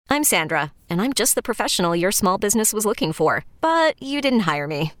I'm Sandra, and I'm just the professional your small business was looking for. But you didn't hire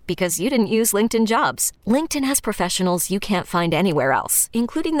me because you didn't use LinkedIn Jobs. LinkedIn has professionals you can't find anywhere else,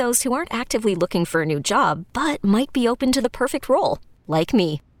 including those who aren't actively looking for a new job, but might be open to the perfect role, like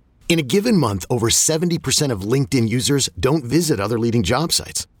me. In a given month, over 70% of LinkedIn users don't visit other leading job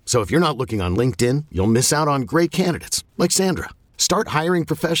sites. So if you're not looking on LinkedIn, you'll miss out on great candidates like Sandra. Start hiring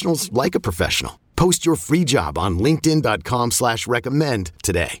professionals like a professional. Post your free job on linkedin.com/recommend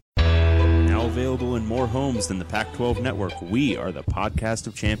today. Now available in more homes than the Pac-12 network, we are the podcast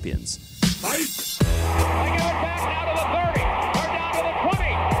of champions. They give it back out to the 30. We're down to the 20.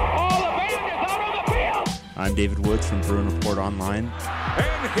 All the band is out on the field. I'm David Woods from Bruin Report Online.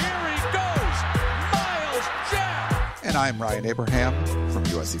 And here he goes, Miles Jack. And I'm Ryan Abraham from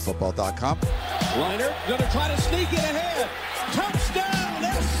USCFootball.com. Liner going to try to sneak it ahead. Touchdown,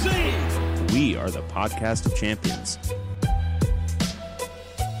 SC. We are the podcast of champions.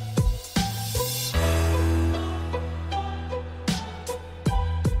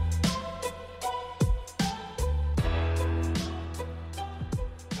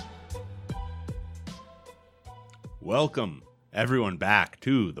 Welcome, everyone, back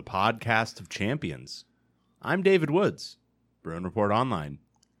to the podcast of champions. I'm David Woods, Bruin Report Online,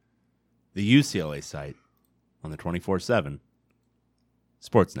 the UCLA site on the 24/7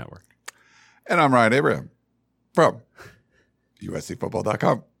 Sports Network. And I'm Ryan Abraham from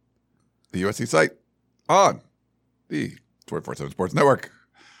USCFootball.com, the USC site on the 24/7 Sports Network.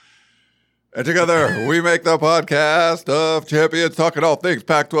 And together, we make the podcast of champions, talking all things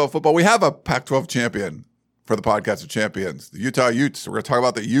Pac-12 football. We have a Pac-12 champion for the podcast of champions, the Utah Utes. We're going to talk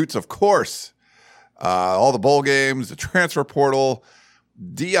about the Utes, of course, all the bowl games, the transfer portal,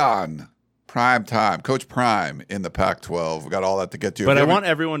 Deion, prime time, Coach Prime in the Pac-12. We got all that to get to. But I want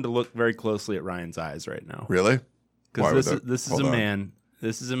everyone to look very closely at Ryan's eyes right now. Really? Because this is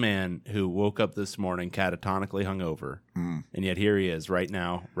a man who woke up this morning catatonically hungover, and yet here he is right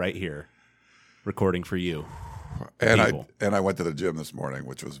now, right here, recording for you. And I went to the gym this morning,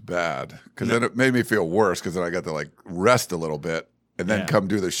 which was bad because then it made me feel worse because then I got to rest a little bit and then come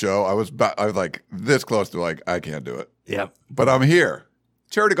do the show. I was like this close to I can't do it. Yep. But I'm here.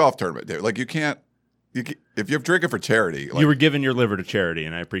 Charity golf tournament, dude. If you're drinking for charity, you were giving your liver to charity,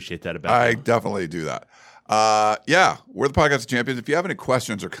 and I appreciate that about you. I definitely do that. We're the podcast of champions. If you have any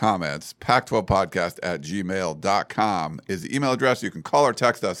questions or comments, pac12podcast@gmail.com is the email address. You can call or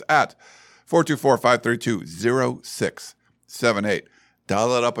text us at 424-532-0678.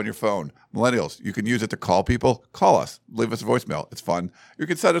 Dial it up on your phone. Millennials, you can use it to call people. Call us. Leave us a voicemail. It's fun. You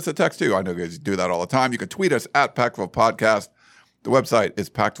can send us a text too. I know you guys do that all the time. You can tweet us at Pac12Podcast. The website is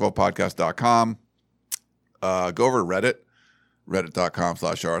pac12podcast.com. Go over to Reddit,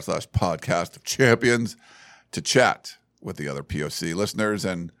 reddit.com/r/podcast of champions to chat with the other POC listeners.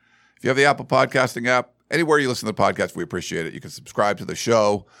 And if you have the Apple Podcasting app, anywhere you listen to the podcast, we appreciate it. You can subscribe to the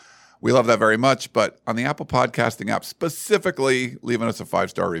show. We love that very much. But on the Apple Podcasting app, specifically leaving us a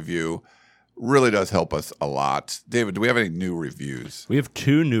 5-star review really does help us a lot. David, do we have any new reviews? We have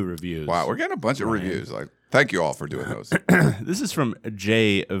 2 new reviews. Wow, we're getting a bunch of reviews. Thank you all for doing those. This is from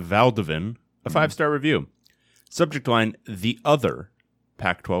Jay Valdevin, a 5-star review. Subject line, The Other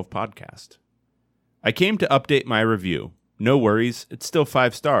Pac-12 Podcast. I came to update my review. No worries, it's still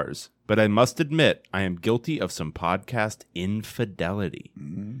 5 stars. But I must admit, I am guilty of some podcast infidelity.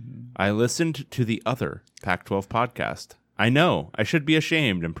 I listened to the other Pac-12 podcast. I know, I should be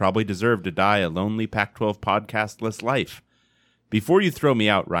ashamed and probably deserve to die a lonely Pac-12 podcastless life. Before you throw me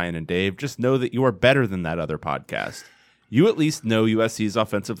out, Ryan and Dave, just know that you are better than that other podcast. You at least know USC's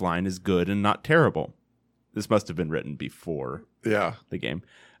offensive line is good and not terrible. This must have been written before the game.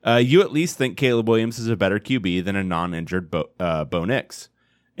 You at least think Caleb Williams is a better QB than a non-injured Bo Nix.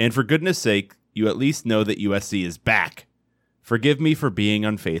 And for goodness sake, you at least know that USC is back. Forgive me for being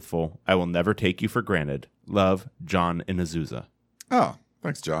unfaithful. I will never take you for granted. Love, John in Azusa. Oh,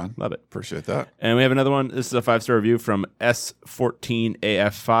 thanks, John. Love it. Appreciate that. And we have another one. This is a 5-star review from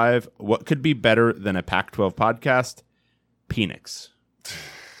S14AF5. What could be better than a Pac-12 podcast? Penix.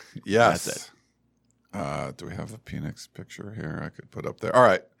 Yes. That's it. Do we have the Penix picture here I could put up there? All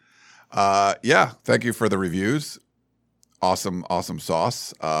right. Thank you for the reviews. Awesome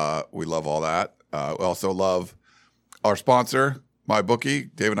sauce. We love all that. We also love our sponsor,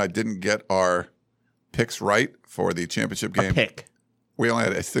 MyBookie. Dave and I didn't get our picks right for the championship game. A pick. We only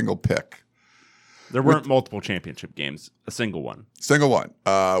had a single pick. There weren't multiple championship games. A single one. Single one.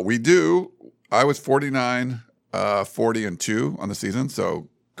 We do. I was 49, 40-2 on the season, so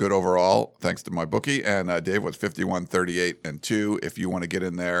good overall, thanks to MyBookie. And Dave was 51, 38-2. If you want to get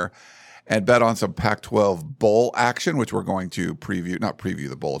in there and bet on some Pac-12 bowl action, which we're going to not preview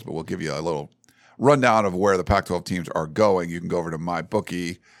the bowls, but we'll give you a little rundown of where the Pac-12 teams are going. You can go over to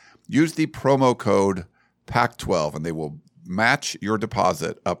MyBookie, use the promo code Pac-12, and they will match your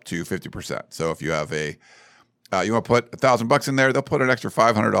deposit up to 50%. So if you have you want to put $1,000 in there, they'll put an extra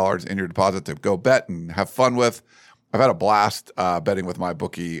 $500 in your deposit to go bet and have fun with. I've had a blast betting with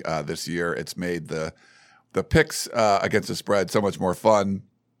MyBookie this year. It's made the picks against the spread so much more fun.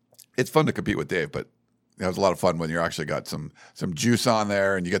 It's fun to compete with Dave, but it was a lot of fun when you actually got some juice on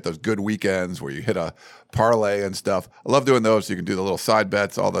there and you get those good weekends where you hit a parlay and stuff. I love doing those. So you can do the little side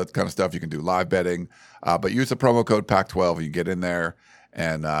bets, all that kind of stuff. You can do live betting, but use the promo code Pac-12 and you get in there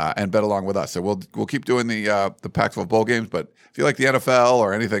and bet along with us. So we'll keep doing the Pac-12 bowl games, but if you like the NFL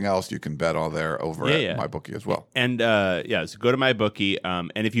or anything else, you can bet all there over at MyBookie as well. And so go to MyBookie,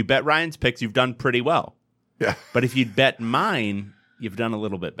 and if you bet Ryan's picks, you've done pretty well. Yeah. But if you bet mine, you've done a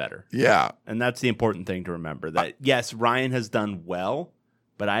little bit better. Yeah. And that's the important thing to remember, that yes, Ryan has done well,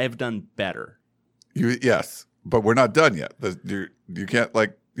 but I have done better. Yes, but we're not done yet. You can't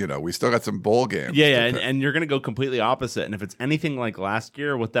we still got some bowl games. Yeah, and you're going to go completely opposite. And if it's anything like last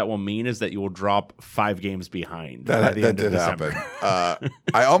year, what that will mean is that you will drop 5 games behind. That did happen.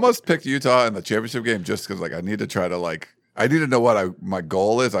 I almost picked Utah in the championship game just because I need to try to I need to know what my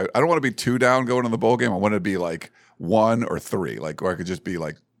goal is. I don't want to be 2 down going in the bowl game. I want to be 1 or 3, where I could just be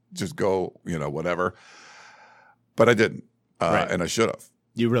just go, whatever. But I didn't, right. And I should have.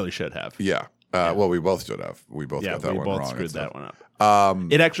 You really should have. Yeah. Well, we both should have. We both got that one wrong. We both screwed that one up.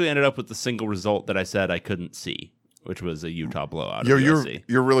 It actually ended up with the single result that I said I couldn't see, which was a Utah blowout.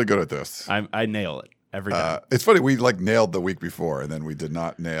 You're really good at this. I nail it every time. It's funny, we nailed the week before, and then we did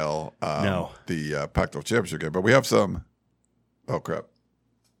not nail the Pac-12 championship game. But we have some. Oh crap!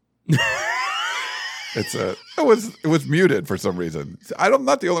 It was muted for some reason. I'm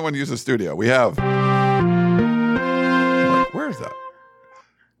not the only one who uses Studio. We have. Where is that?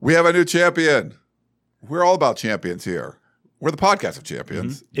 We have a new champion. We're all about champions here. We're the podcast of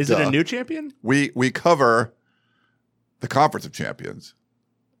champions. Mm-hmm. Is it a new champion? We cover the Conference of Champions.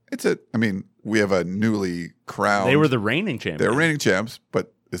 We have a newly crowned. They were the reigning champions. They're reigning champs,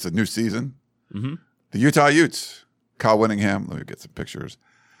 but it's a new season. Mm-hmm. The Utah Utes, Kyle Winningham. Let me get some pictures.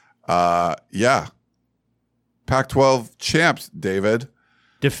 Pac-12 champs, David.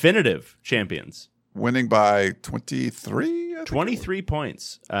 Definitive champions. Winning by 23? 23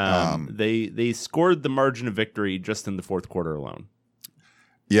 points. They scored the margin of victory just in the fourth quarter alone.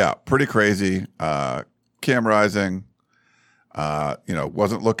 Yeah, pretty crazy. Cam Rising,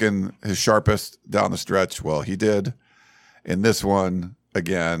 wasn't looking his sharpest down the stretch. Well, he did in this one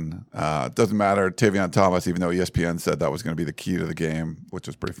again. Doesn't matter. Tavion Thomas, even though ESPN said that was going to be the key to the game, which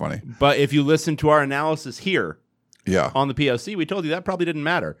was pretty funny. But if you listen to our analysis here on the POC, we told you that probably didn't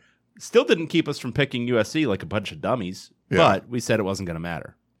matter. Still didn't keep us from picking USC like a bunch of dummies, but we said it wasn't going to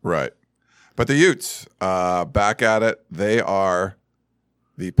matter. Right. But the Utes, back at it. They are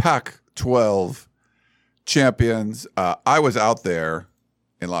the Pac-12 champions. I was out there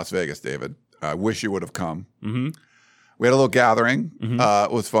in Las Vegas, David. I wish you would have come. Mm-hmm. We had a little gathering. Mm-hmm.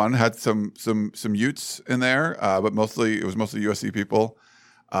 It was fun. Had some Utes in there, but it was mostly USC people.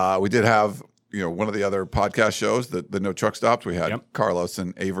 We did have one of the other podcast shows, the No Truck Stops. We had Carlos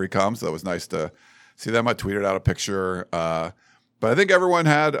and Avery come, so that was nice to see them. I tweeted out a picture. But I think everyone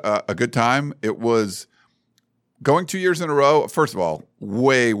had a good time. It was going 2 years in a row. First of all,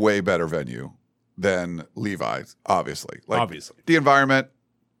 way, way better venue than Levi's, obviously. The environment,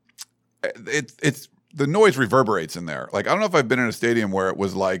 it's the noise reverberates in there. I don't know if I've been in a stadium where it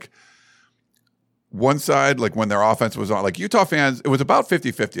was one side, when their offense was on. Utah fans, it was about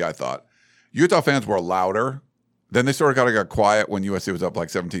 50-50, I thought. Utah fans were louder. Then they sort of got quiet when USC was up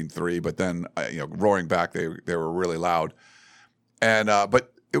 17-3, but then roaring back, they were really loud. And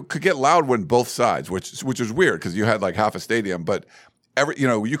but it could get loud when both sides, which is weird because you had half a stadium, but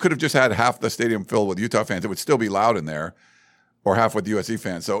you could have just had half the stadium filled with Utah fans. It would still be loud in there, or half with USC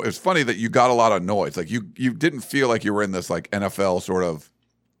fans. So it's funny that you got a lot of noise. You didn't feel like you were in this NFL sort of,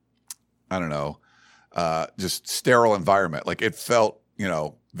 I don't know, just sterile environment. It felt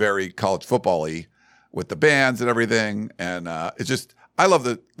very college football-y with the bands and everything. And it's just, I love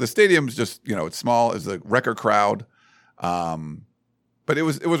the stadium's just, it's small, it's a record crowd. But it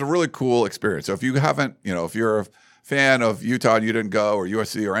was a really cool experience. So if you haven't, if you're a fan of Utah and you didn't go, or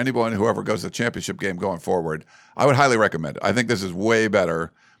USC, or anyone, whoever goes to the championship game going forward, I would highly recommend it. I think this is way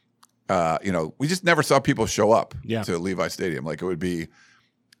better. We just never saw people show up to Levi Stadium. It would be,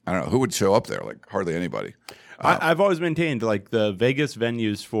 I don't know, who would show up there? Hardly anybody. I've always maintained the Vegas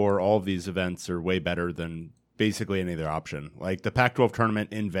venues for all of these events are way better than basically any other option. Like the Pac-12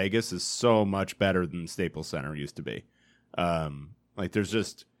 tournament in Vegas is so much better than Staples Center used to be. Like there's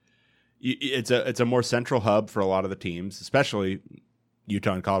just it's a more central hub for a lot of the teams, especially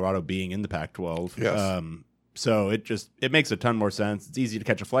Utah and Colorado being in the Pac-12. Yes. So it makes a ton more sense. It's easy to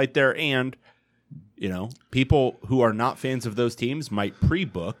catch a flight there, and people who are not fans of those teams might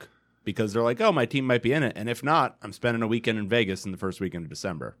pre-book because they're like, oh, my team might be in it, and if not, I'm spending a weekend in Vegas in the first weekend of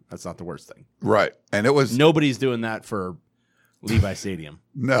December. That's not the worst thing, right? And it was nobody's doing that for Levi Stadium.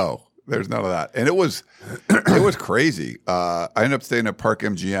 No, there's none of that, and it was crazy. I ended up staying at Park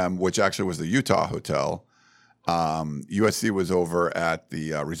MGM, which actually was the Utah hotel. USC was over at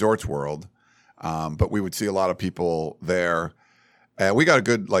the Resorts World. But we would see a lot of people there. And we got a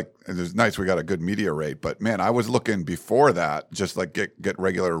good, it was nice, we got a good media rate. But man, I was looking before that, just like get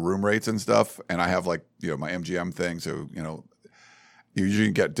regular room rates and stuff. And I have my MGM thing. So, you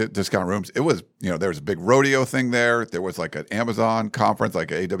usually get discount rooms. It was, there was a big rodeo thing there. There was like an Amazon conference, like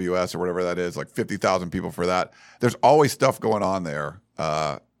AWS or whatever that is, like 50,000 people for that. There's always stuff going on there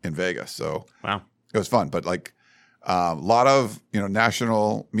in Vegas. So wow, it was fun. But a lot of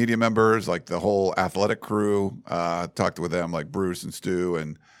national media members, like the whole athletic crew. Talked with them, like Bruce and Stu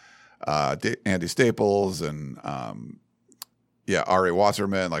and Andy Staples and Ari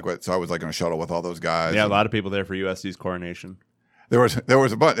Wasserman. So I was on a shuttle with all those guys. Yeah, a lot of people there for USC's coronation. There was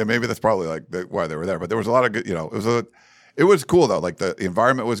a bunch, and maybe that's probably why they were there. But there was a lot of good. It was cool though. Like the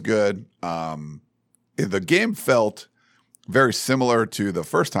environment was good. The game felt very similar to the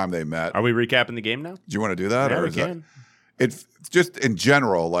first time they met. Are we recapping the game now? Do you want to do that? Yeah, or we is can. It's just in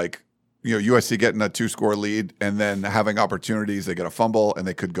general, USC getting a 2-score lead and then having opportunities. They get a fumble and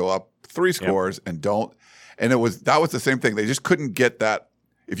they could go up 3 scores and don't. And that was the same thing. They just couldn't get that.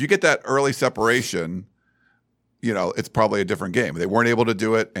 If you get that early separation, it's probably a different game. They weren't able to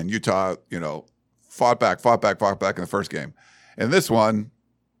do it. And Utah, fought back in the first game. And this one,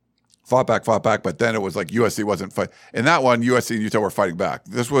 fought back, but then it was like USC wasn't fighting. In that one, USC and Utah were fighting back.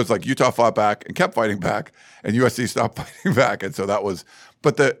 This was like Utah fought back and kept fighting back, and USC stopped fighting back. And so that was –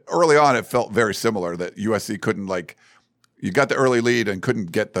 but early on it felt very similar that USC couldn't you got the early lead and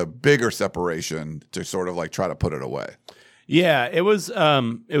couldn't get the bigger separation to sort of try to put it away. Yeah, it was a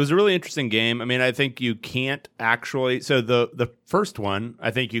really interesting game. I mean, I think you can't actually – so the first one,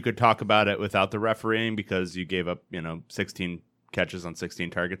 I think you could talk about it without the refereeing because you gave up 16 – catches on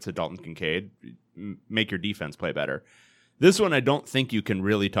 16 targets to Dalton Kincaid, make your defense play better. This one, I don't think you can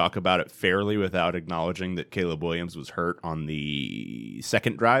really talk about it fairly without acknowledging that Caleb Williams was hurt on the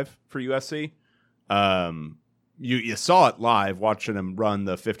second drive for USC. You saw it live, watching him run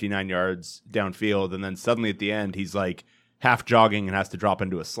the 59 yards downfield, and then suddenly at the end, he's half jogging and has to drop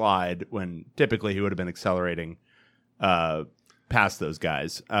into a slide when typically he would have been accelerating past those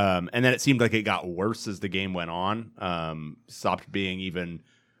guys. And then it seemed like it got worse as the game went on. Stopped being even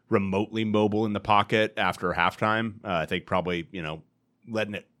remotely mobile in the pocket after halftime. I think probably,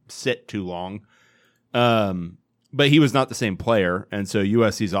 letting it sit too long. But he was not the same player. And so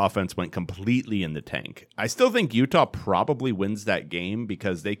USC's offense went completely in the tank. I still think Utah probably wins that game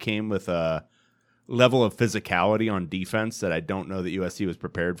because they came with a level of physicality on defense that I don't know that USC was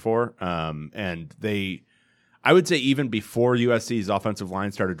prepared for. I would say even before USC's offensive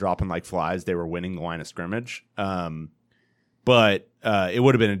line started dropping like flies, they were winning the line of scrimmage. But it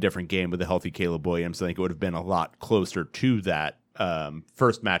would have been a different game with a healthy Caleb Williams. I think it would have been a lot closer to that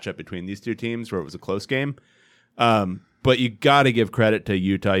first matchup between these two teams where it was a close game. But you got to give credit to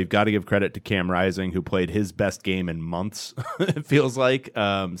Utah. You've got to give credit to Cam Rising, who played his best game in months, it feels like,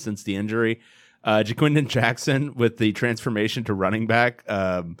 since the injury. Jaquindon Jackson with the transformation to running back.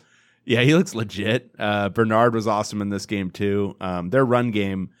 Yeah, he looks legit. Bernard was awesome in this game too. Their run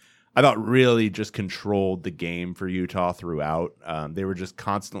game, I thought, really just controlled the game for Utah throughout. They were just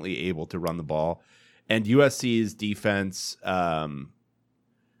constantly able to run the ball. And USC's defense, for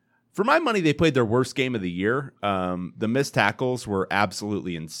my money, they played their worst game of the year. The missed tackles were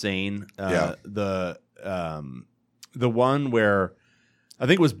absolutely insane. The one where I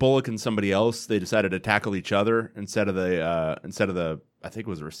think it was Bullock and somebody else, they decided to tackle each other instead of the I think it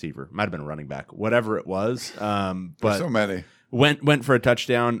was a receiver, might have been a running back, whatever it was. But so many went for a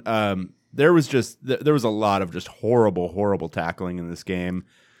touchdown. There was a lot of just horrible tackling in this game.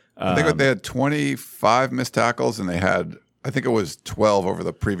 I think they had 25 missed tackles, and they had, I think it was 12 over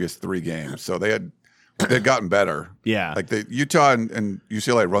the previous 3 games. So they'd gotten better. Yeah, Utah and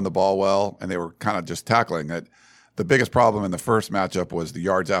UCLA run the ball well, and they were kind of just tackling it. The biggest problem in the first matchup was the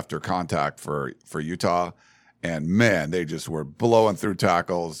yards after contact for Utah. And man, they just were blowing through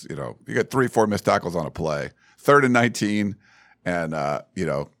tackles. You got 3-4 missed tackles on a play. 3rd and 19, and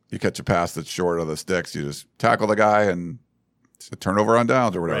You catch a pass that's short of the sticks, you just tackle the guy and it's a turnover on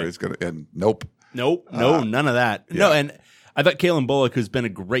downs or whatever. Right. He's gonna and nope. No, none of that. Yeah. No, and I thought Kalen Bullock, who's been a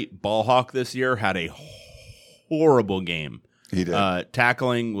great ball hawk this year, had a horrible game. He did.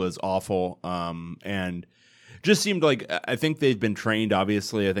 Tackling was awful, and just seemed like I think they've been trained.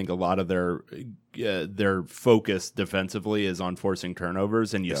 Obviously, I think a lot of their focus defensively is on forcing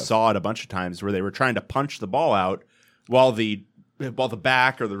turnovers, and you saw it a bunch of times where they were trying to punch the ball out while the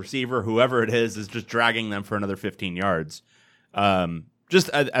back or the receiver, whoever it is just dragging them for another 15 yards.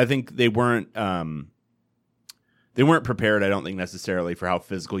 I think they weren't prepared, I don't think, necessarily for how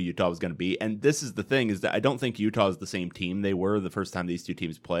physical Utah was going to be. And this is the thing, is that I don't think Utah is the same team they were the first time these two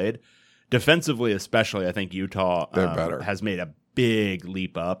teams played. Defensively, especially, I think Utah has made a big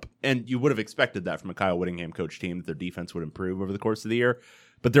leap up. And you would have expected that from a Kyle Whittingham coach team, that their defense would improve over the course of the year.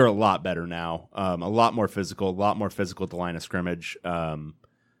 But they're a lot better now. A lot more physical at the line of scrimmage.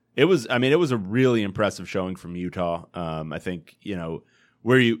 It was a really impressive showing from Utah. I think,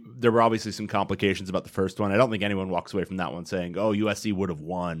 there were obviously some complications about the first one. I don't think anyone walks away from that one saying, oh, USC would have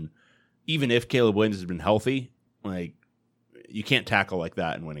won. Even if Caleb Williams has been healthy, like, you can't tackle like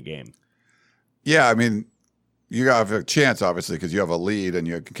that and win a game. Yeah, I mean, you have a chance, obviously, because you have a lead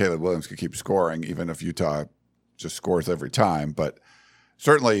and Caleb Williams can keep scoring, even if Utah just scores every time. But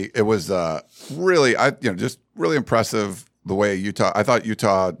certainly it was just really impressive the way I thought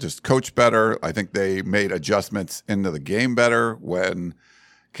Utah just coached better. I think they made adjustments into the game better when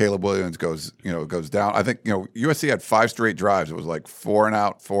Caleb Williams goes down. I think, USC had 5 straight drives. It was like 4 and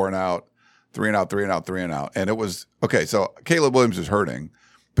out, 4 and out, 3 and out, 3 and out, 3 and out. And it was, okay, so Caleb Williams is hurting,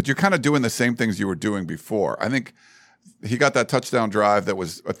 but you're kind of doing the same things you were doing before. I think he got that touchdown drive that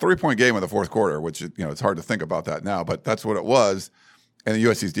was a 3-point game in the fourth quarter, which, it's hard to think about that now, but that's what it was. And the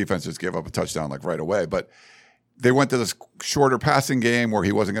USC's defense just gave up a touchdown like right away. But they went to this shorter passing game where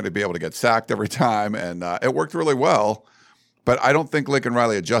he wasn't going to be able to get sacked every time, and it worked really well. But I don't think Lincoln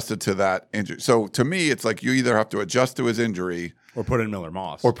Riley adjusted to that injury. So to me, it's like you either have to adjust to his injury or put in Miller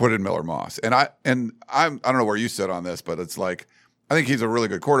Moss. And I don't know where you sit on this, but it's like, I think he's a really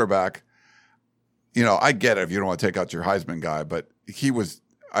good quarterback. I get it if you don't want to take out your Heisman guy, but he was.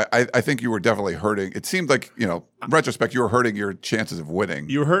 I think you were definitely hurting. It seemed like, in retrospect, you were hurting your chances of winning.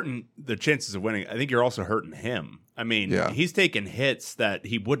 You were hurting the chances of winning. I think you're also hurting him. I mean, He's taken hits that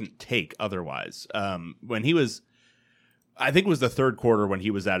he wouldn't take otherwise. When he was, I think it was the third quarter when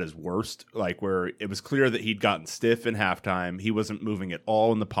he was at his worst, like where it was clear that he'd gotten stiff in halftime. He wasn't moving at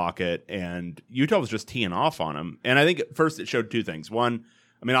all in the pocket, and Utah was just teeing off on him. And I think at first it showed 2 things. One,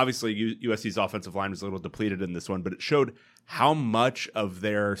 I mean, obviously USC's offensive line was a little depleted in this one, but it showed how much of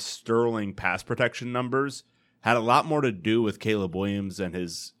their sterling pass protection numbers had a lot more to do with Caleb Williams and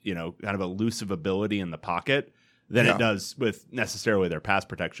his, kind of elusive ability in the pocket than it does with necessarily their pass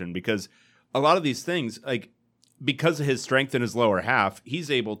protection. Because a lot of these things, like, because of his strength in his lower half, he's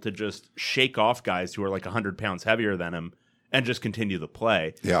able to just shake off guys who are like 100 pounds heavier than him and just continue the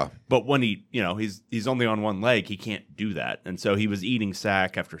play. Yeah. But when he's only on one leg, he can't do that. And so he was eating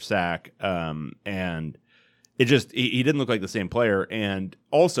sack after sack. And it just, he didn't look like the same player. And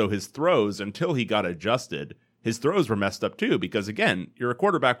also his throws, until he got adjusted, his throws were messed up too, because again, you're a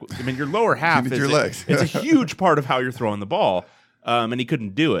quarterback. I mean, your lower half is your legs. It's a huge part of how you're throwing the ball. And he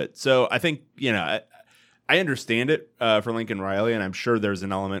couldn't do it. So I think, I understand it for Lincoln Riley, and I'm sure there's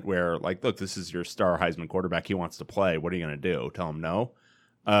an element where, like, look, this is your star Heisman quarterback. He wants to play. What are you going to do? Tell him no?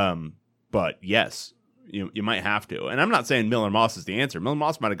 But yes, you might have to. And I'm not saying Miller Moss is the answer. Miller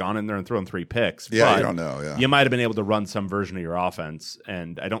Moss might have gone in there and thrown 3 picks. Yeah, you don't know. Yeah, you might have been able to run some version of your offense,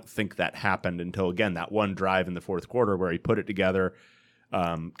 and I don't think that happened until, again, that one drive in the fourth quarter where he put it together,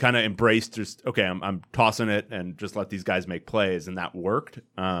 kind of embraced just, okay, I'm tossing it and just let these guys make plays, and that worked.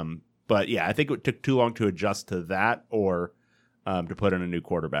 But yeah, I think it took too long to adjust to that, or to put in a new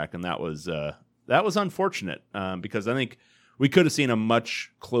quarterback, and that was unfortunate because I think we could have seen a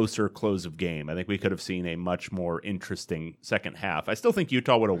much closer close of game. I think we could have seen a much more interesting second half. I still think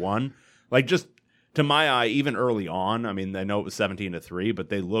Utah would have won. Like, just to my eye, even early on. I mean, I know it was 17-3, but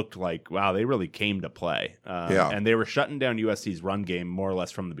they looked like, wow, they really came to play. And they were shutting down USC's run game more or less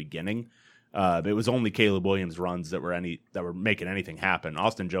from the beginning. It was only Caleb Williams' runs that were making anything happen.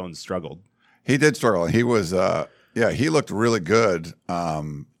 Austin Jones struggled. He did struggle. He was, he looked really good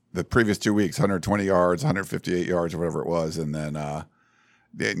the previous 2 weeks, 120 yards, 158 yards, or whatever it was. And then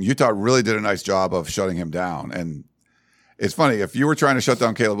Utah really did a nice job of shutting him down. And it's funny, if you were trying to shut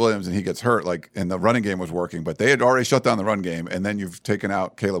down Caleb Williams and he gets hurt, and the running game was working, but they had already shut down the run game, and then you've taken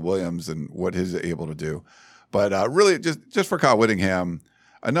out Caleb Williams and what he's able to do. But really, just for Kyle Whittingham,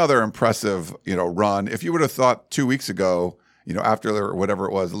 another impressive, run. If you would have thought 2 weeks ago after whatever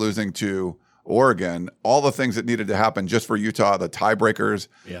it was, losing to Oregon, all the things that needed to happen just for Utah, the tiebreakers,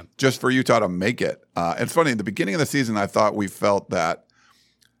 just for Utah to make it. And it's funny, in the beginning of the season, I thought we felt that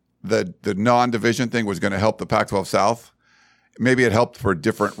the non-division thing was going to help the Pac-12 South. Maybe it helped for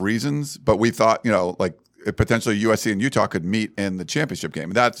different reasons, but we thought, potentially USC and Utah could meet in the championship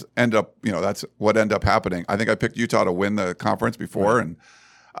game. That's what ended up happening. I think I picked Utah to win the conference before, and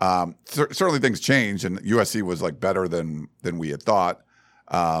certainly things changed, and USC was like better than we had thought.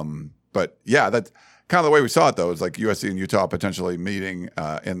 But yeah, that's kind of the way we saw it, though. Is like USC and Utah potentially meeting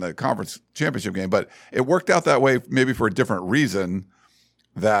in the conference championship game, but it worked out that way maybe for a different reason.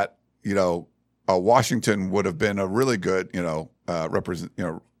 That Washington would have been a really good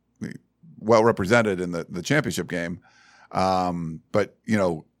well represented in the championship game, but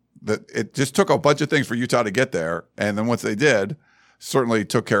it just took a bunch of things for Utah to get there, and then once they did, certainly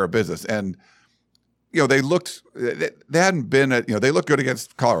took care of business. And they hadn't been at they looked good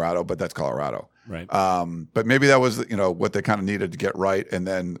against Colorado, but that's Colorado, right? But maybe that was what they kind of needed to get right, and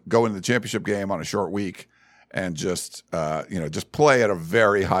then go into the championship game on a short week and just play at a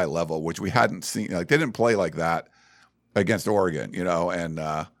very high level, which we hadn't seen. Like, they didn't play like that against Oregon,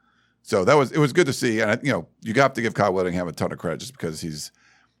 and so it was good to see. And you have to give Kyle Whittingham a ton of credit just because he's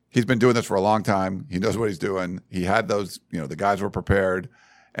been doing this for a long time. He knows what he's doing. He had those, the guys were prepared,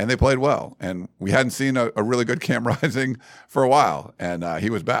 and they played well. And we hadn't seen a really good Cam Rising for a while, and he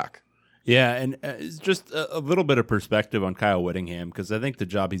was back. Yeah, and just a little bit of perspective on Kyle Whittingham, because I think the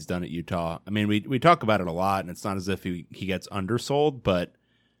job he's done at Utah, I mean, we talk about it a lot, and it's not as if he gets undersold, but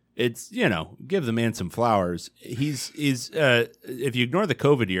it's, give the man some flowers. He's if you ignore the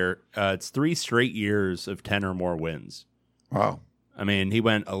COVID year, it's 3 straight years of 10 or more wins. Wow. I mean, he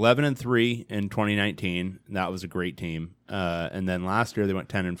went 11-3 in 2019. And that was a great team. And then last year they went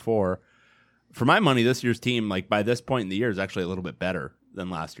 10-4. For my money, this year's team, like by this point in the year, is actually a little bit better than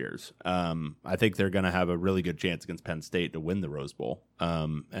last year's. I think they're going to have a really good chance against Penn State to win the Rose Bowl.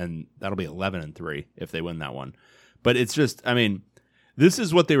 And that'll be 11-3 if they win that one. But it's just, I mean, this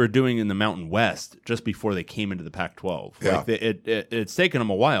is what they were doing in the Mountain West just before they came into the Pac-12. Yeah. Like it's taken them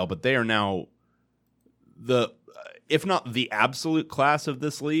a while, but they are now if not the absolute class of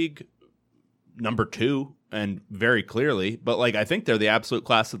this league, number 2, and very clearly. But like, I think they're the absolute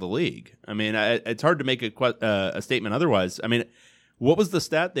class of the league. I mean, it's hard to make a statement otherwise. I mean, what was the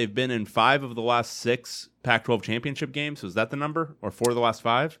stat? They've been in 5 of the last 6 Pac-12 championship games. Was that the number, or 4 of the last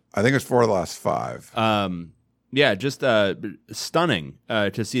 5? I think it's 4 of the last 5. Yeah, just stunning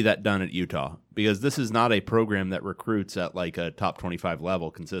to see that done at Utah, because this is not a program that recruits at like a top 25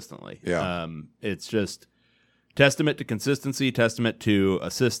 level consistently. Yeah. It's just testament to consistency, testament to a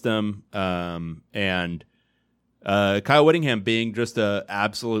system, and Kyle Whittingham being just an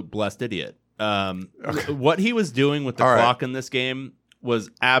absolute blessed idiot. What he was doing with the clock in this game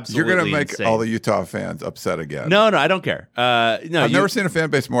was absolutely You're going to make insane. all the Utah fans upset again. No, I don't care. I've never seen a fan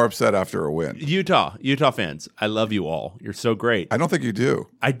base more upset after a win. Utah fans, I love you all. You're so great. I don't think you do.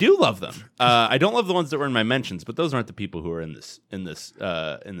 I do love them. I don't love the ones that were in my mentions, but those aren't the people who are in this.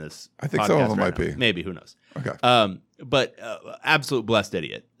 I think some of them might be. Maybe, who knows? Okay. But absolute blessed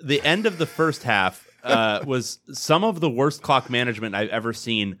idiot. The end of the first half was some of the worst clock management I've ever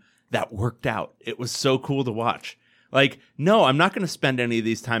seen that worked out. It was so cool to watch. Like, no, I'm not going to spend any of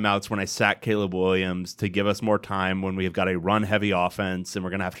these timeouts when I sack Caleb Williams to give us more time when we've got a run-heavy offense and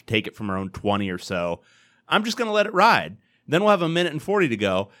we're going to have to take it from our own 20 or so. I'm just going to let it ride. Then we'll have 1:40 to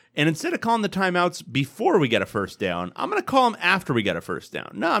go. And instead of calling the timeouts before we get a first down, I'm going to call them after we get a first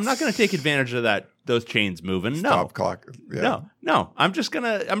down. No, I'm not going to take advantage of those chains moving. Stop clock. Yeah. No. I'm just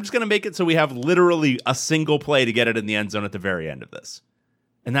gonna make it so we have literally a single play to get it in the end zone at the very end of this.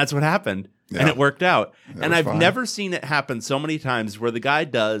 And that's what happened. Yeah. And it worked out. And I've never seen it happen so many times where the guy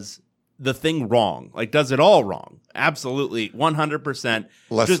does the thing wrong, like does it all wrong. Absolutely, 100%.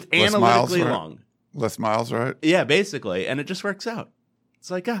 Just analytically wrong. Les Miles, right? Yeah, basically. And it just works out. It's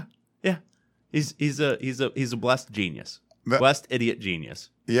like, yeah. He's a blessed genius. Blessed idiot genius.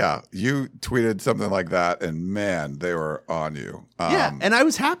 Yeah, you tweeted something like that, and man, they were on you. Yeah, and I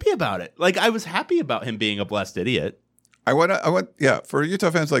was happy about it. Like, I was happy about him being a blessed idiot. I went. For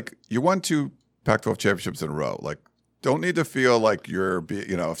Utah fans, like, you won 2 Pac-12 championships in a row. Like, don't need to feel like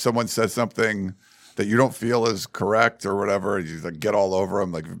if someone says something that you don't feel is correct or whatever, you like get all over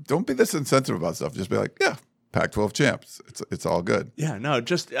them. Like, don't be this insensitive about stuff. Just be like, yeah, Pac-12 champs. It's all good. Yeah, no,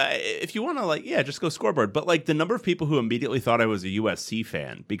 just if you want to, just go scoreboard. But like the number of people who immediately thought I was a USC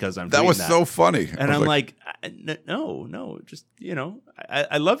fan because I'm that doing was that. So funny. And I'm like, no, just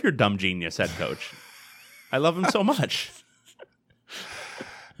I love your dumb genius head coach. I love him so much.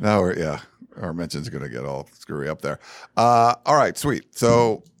 Now our mention's going to get all screwy up there. All right, sweet.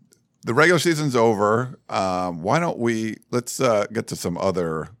 So the regular season's over. Why don't let's get to some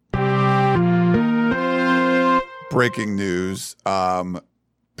other breaking news.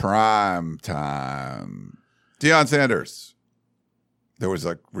 Prime time. Deion Sanders. There was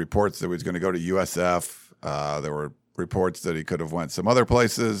reports that he was going to go to USF. There were reports that he could have went some other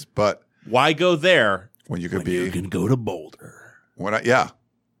places, but why go there when you could you can go to Boulder?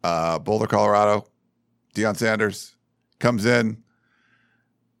 Boulder, Colorado. Deion Sanders comes in.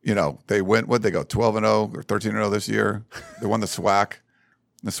 You know, they went, what'd they go, 12-0 or 13-0 this year? They won the SWAC.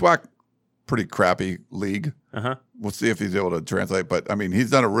 The SWAC, pretty crappy league. Uh-huh. We'll see if he's able to translate. But, I mean, he's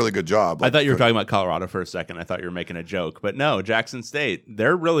done a really good job. I thought you were talking about Colorado for a second. I thought you were making a joke. But no, Jackson State,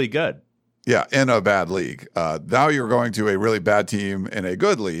 they're really good. Yeah, in a bad league. Now you're going to a really bad team in a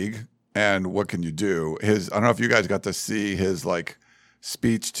good league. And what can you do? I don't know if you guys got to see his,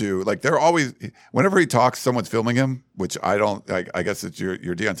 speech to they're always whenever he talks, someone's filming him, which I don't. I guess it's your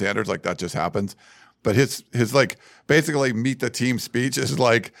Deion Sanders, that just happens. But his basically meet the team speech is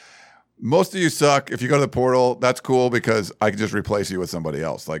most of you suck. If you go to the portal, that's cool because I can just replace you with somebody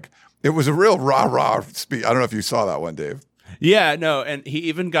else. It was a real rah speech. I don't know if you saw that one, Dave. Yeah, no, and he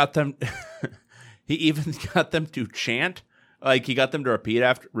even got them. He even got them to chant. He got them to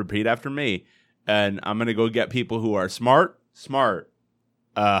repeat after me, and I'm gonna go get people who are smart.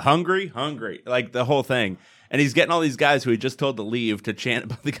 Hungry, the whole thing. And he's getting all these guys who he just told to leave to chant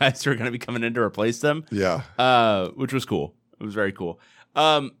about the guys who are going to be coming in to replace them. Yeah. Which was cool. It was very cool.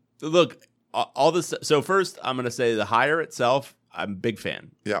 Look, all this. So first, I'm going to say the hire itself, I'm a big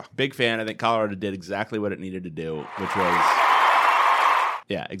fan. Yeah. Big fan. I think Colorado did exactly what it needed to do, which was,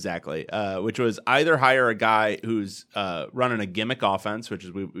 yeah, exactly. Which was either hire a guy who's running a gimmick offense, which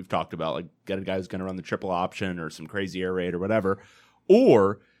is we've talked about, get a guy who's going to run the triple option or some crazy air raid or whatever,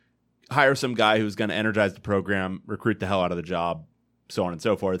 or hire some guy who's going to energize the program, recruit the hell out of the job, so on and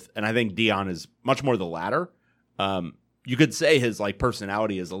so forth. And I think Deion is much more the latter. You could say his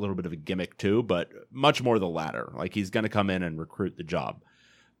personality is a little bit of a gimmick too, but much more the latter. He's going to come in and recruit the job.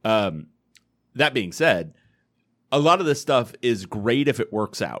 That being said, a lot of this stuff is great if it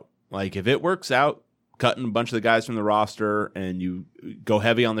works out. If it works out, cutting a bunch of the guys from the roster and you go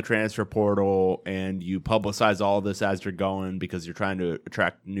heavy on the transfer portal and you publicize all this as you're going because you're trying to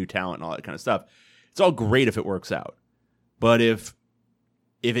attract new talent and all that kind of stuff. It's all great if it works out. But if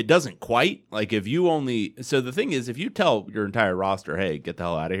it doesn't quite, if you only, so the thing is, if you tell your entire roster, hey, get the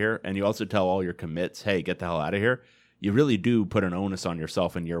hell out of here, and you also tell all your commits, hey, get the hell out of here, you really do put an onus on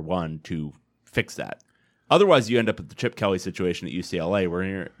yourself in year one to fix that. Otherwise, you end up with the Chip Kelly situation at UCLA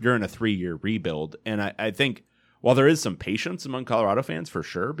where you're in a 3-year rebuild. And I think while there is some patience among Colorado fans for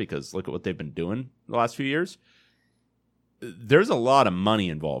sure, because look at what they've been doing the last few years, there's a lot of money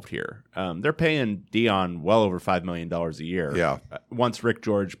involved here. They're paying Deion well over $5 million a year. Yeah. Once Rick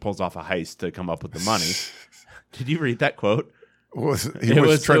George pulls off a heist to come up with the money. Did you read that quote? He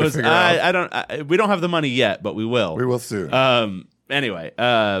was trying to figure out. We don't have the money yet, but we will. We will soon. Anyway,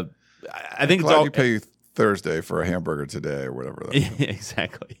 I think glad it's all. You pay Thursday for a hamburger today or whatever.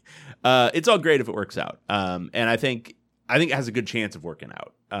 Exactly. It's all great if it works out. And I think it has a good chance of working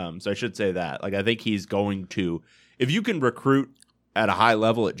out. So I should say that. I think he's going to, if you can recruit at a high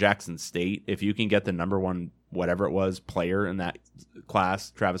level at Jackson State, if you can get the number one, whatever it was, player in that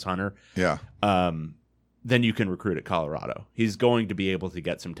class, Travis Hunter. Yeah. Then you can recruit at Colorado. He's going to be able to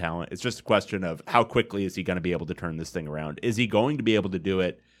get some talent. It's just a question of how quickly is he going to be able to turn this thing around? Is he going to be able to do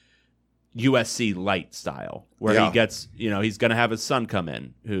it USC light style, where he gets, he's going to have his son come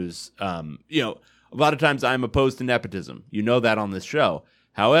in who's, a lot of times I'm opposed to nepotism. You know that on this show.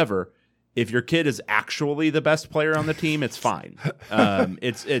 However, if your kid is actually the best player on the team, it's fine.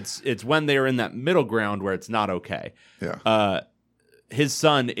 It's when they're in that middle ground where it's not okay. Yeah. His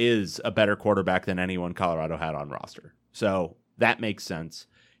son is a better quarterback than anyone Colorado had on roster. So that makes sense.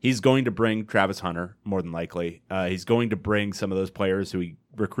 He's going to bring Travis Hunter, more than likely. He's going to bring some of those players who he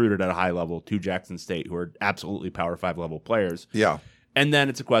recruited at a high level to Jackson State, who are absolutely Power 5 level players. Yeah. And then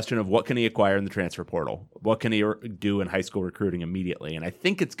it's a question of what can he acquire in the transfer portal? What can he do in high school recruiting immediately? And I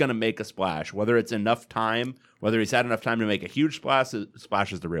think it's going to make a splash. Whether it's enough time, whether he's had enough time to make a huge splash is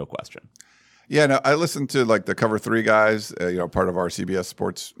the real question. Yeah, no, I listened to the Cover 3 guys, part of our CBS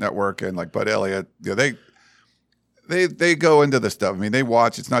Sports Network, and Bud Elliott. They go into this stuff. I mean, they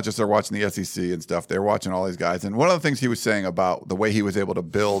watch. It's not just they're watching the SEC and stuff. They're watching all these guys. And one of the things he was saying about the way he was able to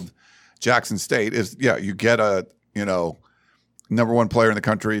build Jackson State is, you get a number one player in the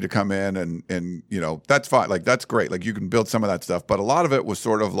country to come in, and that's fine. That's great. You can build some of that stuff. But a lot of it was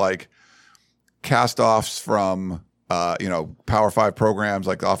sort of cast-offs from Power 5 programs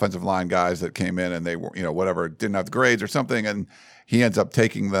like the offensive line guys that came in and they were, whatever, didn't have the grades or something. And he ends up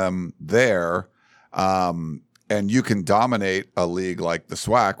taking them there. And you can dominate a league like the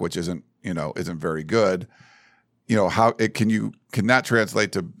SWAC, which isn't very good. Can that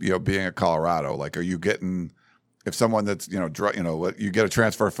translate to, being at Colorado? Like, are you getting, if someone that's, you get a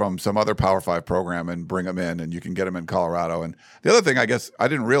transfer from some other Power 5 program and bring them in and you can get them in Colorado. And the other thing, I guess, I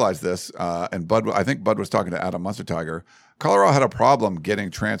didn't realize this, and I think Bud was talking to Adam Munstertiger. Colorado had a problem getting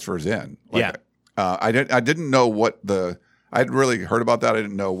transfers in. I didn't know I'd really heard about that. I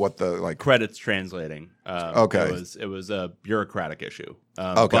didn't know what the credits translating. Okay. It was a bureaucratic issue.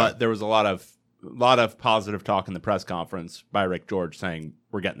 Okay. But there was a lot of positive talk in the press conference by Rick George saying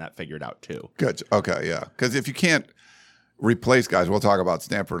we're getting that figured out too. Good. Okay. Yeah. Because if you can't replace guys, we'll talk about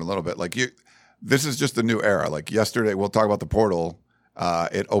Stanford in a little bit. This is just a new era. Like yesterday, we'll talk about the portal.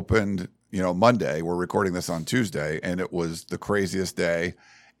 It opened, Monday. We're recording this on Tuesday, and it was the craziest day.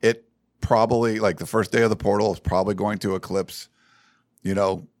 It probably the first day of the portal is probably going to eclipse,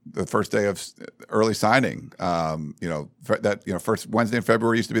 the first day of early signing. First Wednesday in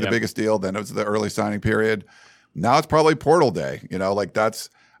February used to be the biggest deal. Then it was the early signing period. Now it's probably portal day.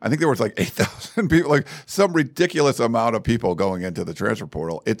 I think there was 8,000 people, some ridiculous amount of people going into the transfer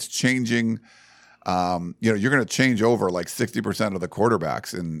portal. It's changing. You're going to change over 60% of the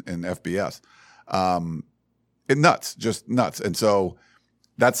quarterbacks in FBS. Just nuts. And so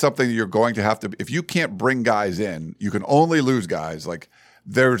that's something you're going to have to, if you can't bring guys in, you can only lose guys.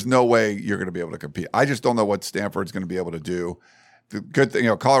 There's no way you're going to be able to compete. I just don't know what Stanford's going to be able to do. The good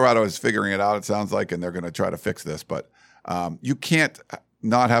thing, Colorado is figuring it out, it sounds like, and they're going to try to fix this. But you can't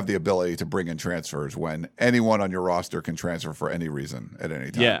not have the ability to bring in transfers when anyone on your roster can transfer for any reason at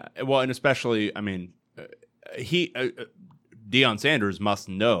any time. Yeah, well, and especially, Deion Sanders must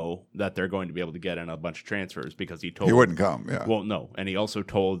know that they're going to be able to get in a bunch of transfers because he wouldn't come. Yeah. Well, no, and he also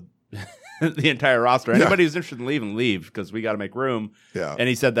told the entire roster, anybody who's interested in leaving, leave because we got to make room. Yeah. And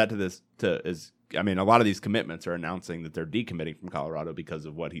he said that a lot of these commitments are announcing that they're decommitting from Colorado because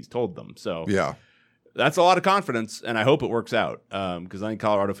of what he's told them. So yeah, that's a lot of confidence, and I hope it works out because I think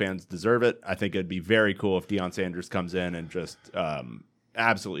Colorado fans deserve it. I think it'd be very cool if Deion Sanders comes in and just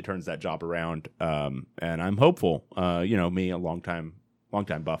absolutely turns that job around. And I'm hopeful. Me, a longtime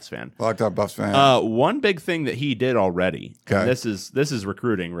Buffs fan. Longtime Buffs fan. One big thing that he did already, and this is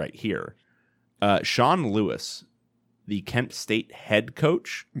recruiting right here. Sean Lewis, the Kent State head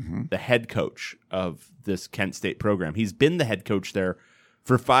coach, the head coach of this Kent State program. He's been the head coach there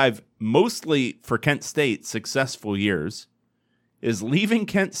for 5, mostly for Kent State, successful years, is leaving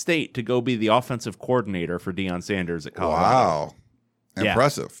Kent State to go be the offensive coordinator for Deion Sanders at Colorado. Wow.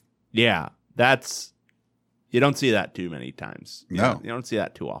 Impressive. Yeah. You don't see that too many times. You don't see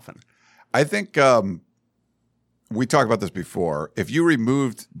that too often. I think we talked about this before. If you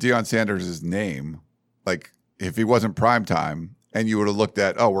removed Deion Sanders' name, if he wasn't primetime, and you would have looked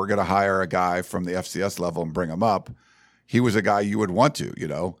at, we're going to hire a guy from the FCS level and bring him up, he was a guy you would want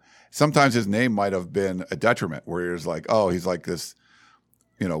to, Sometimes his name might have been a detriment where you're just he's like this,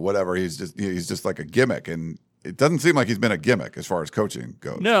 whatever. He's just like a gimmick. And it doesn't seem like he's been a gimmick as far as coaching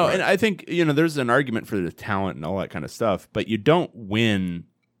goes. No, right? And I think, there's an argument for the talent and all that kind of stuff, but you don't win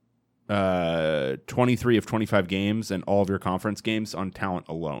 23 of 25 games and all of your conference games on talent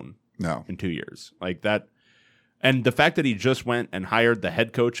alone. No. In 2 years. Like that. And the fact that he just went and hired the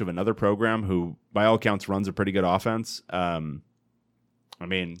head coach of another program who, by all accounts, runs a pretty good offense.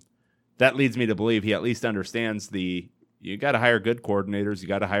 That leads me to believe he at least understands you got to hire good coordinators, you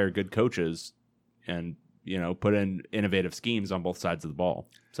got to hire good coaches, and put in innovative schemes on both sides of the ball.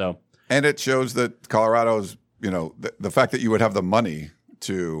 So, and it shows that Colorado's, the fact that you would have the money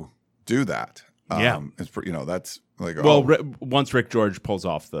to do that. That's once Rick George pulls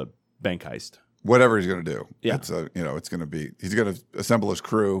off the bank heist. Whatever he's going to do. Yeah. It's it's going to be, he's going to assemble his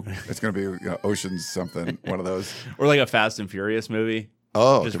crew. It's going to be Ocean's something, one of those. Or like a Fast and Furious movie.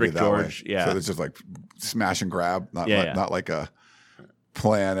 Oh, just Rick George. Way. Yeah. So it's just smash and grab, not like a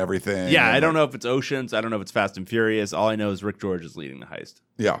plan everything. Yeah. I don't know if it's Ocean's. I don't know if it's Fast and Furious. All I know is Rick George is leading the heist.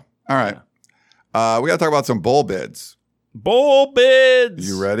 Yeah. All right. Yeah. We got to talk about some bowl bids. Bowl bids.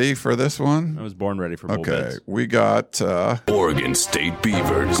 You ready for this one? I was born ready for bowl bids. Okay. We got Oregon State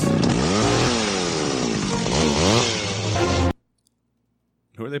Beavers.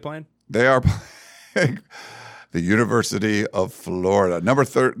 Who are they playing? They are playing the University of Florida. Number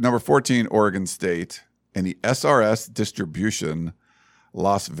 14, Oregon State, in the SRS Distribution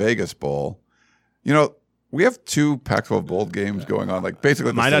Las Vegas Bowl. We have 2 Pac-12 Bowl games going on, basically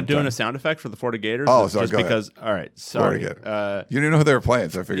at the Am I same not doing time. a sound effect for the Florida Gators? Oh, sorry, just because. Ahead. All right, sorry. You didn't know who they were playing,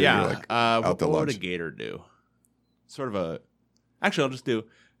 so I figured you were out to what lunch. would a Gator do? sort of a. Actually, I'll just do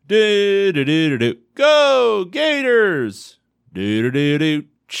do do do do do. Go Gators! Do do do do.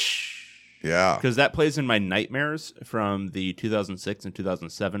 Yeah. Because that plays in my nightmares from the 2006 and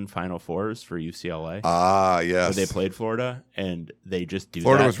 2007 Final Fours for UCLA. Ah, yes. Where they played Florida, and they just do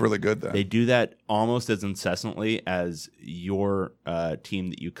Florida that. was really good then. They do that almost as incessantly as your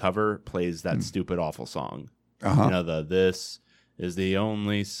team that you cover plays that stupid, awful song. Uh-huh. You know, this is the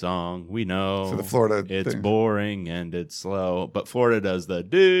only song we know. So the Florida It's thing. boring and it's slow. But Florida does the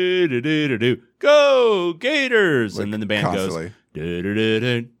do-do-do-do-do, go Gators! Like, and then the band constantly. goes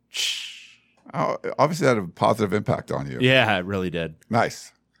do-do-do-do, shh. Oh, obviously that had a positive impact on you. Yeah, it really did.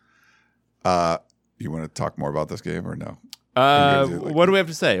 Nice. You want to talk more about this game or no? You're gonna do, like- What do we have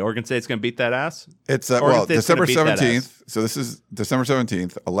to say? Oregon State's going to beat that ass? It's Oregon State's December gonna beat that 17th. So this is December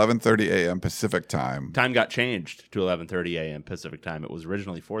 17th, 11:30 a.m. Pacific time. Time got changed to 11:30 a.m. Pacific time. It was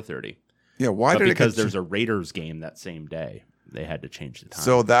originally 4:30. Yeah, why But did because it get there's a Raiders game that same day, they had to change the time.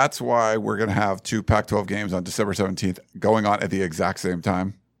 So that's why we're going to have 2 Pac-12 games on December 17th going on at the exact same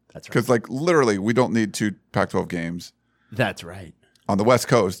time. that's right. Because like literally we don't need 2 Pac-12 games That's right. on the West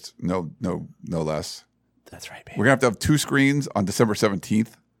Coast. No less. That's right, baby. We're going to have 2 screens on December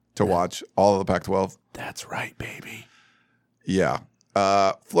 17th to watch all of the Pac-12. That's right, baby. Yeah.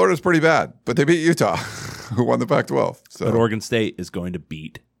 Florida's pretty bad, but they beat Utah, who won the Pac-12. So But Oregon State is going to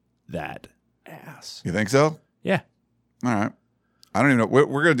beat that ass. you think so? Yeah. All right. I don't even know. We're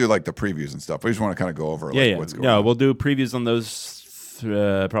going to do like the previews and stuff. We just want to kind of go over like, Yeah. what's going No, on. we'll do previews on those,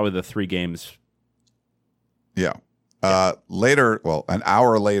 probably the 3 games. Yeah. Later, well, an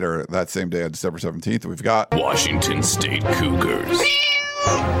hour later, that same day on December 17th, we've got Washington State Cougars.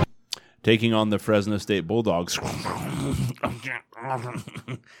 Taking on the Fresno State Bulldogs.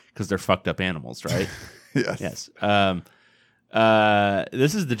 Because they're fucked up animals, right? yes. Yes.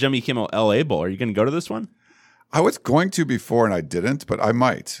 This is the Jimmy Kimmel LA Bowl. Are you going to go to this one? I was going to before and I didn't, but I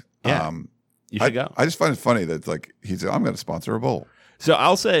might. Yeah. You should go. I just find it funny that like he's I'm going to sponsor a bowl. So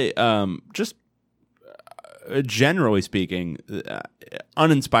I'll say, just generally speaking,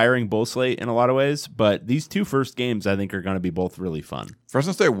 uninspiring bowl slate in a lot of ways. But these 2 first games, I think, are going to be both really fun.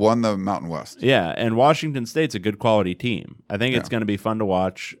 Fresno State won the Mountain West. Yeah, and Washington State's a good quality team. I think it's going to be fun to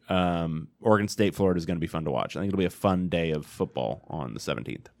watch. Oregon State, Florida is going to be fun to watch. I think it'll be a fun day of football on the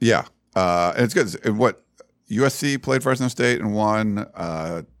 17th. Yeah. And it's good. And what USC played Fresno State and won.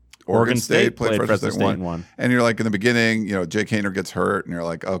 Oregon State played Fresno State and won. And you're like, in the beginning, you know, Jake Haener gets hurt, and you're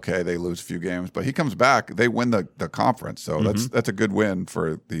like, okay, they lose a few games, but he comes back. They win the conference, so that's a good win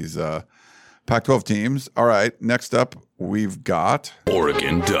for these Pac-12 teams. All right, next up, we've got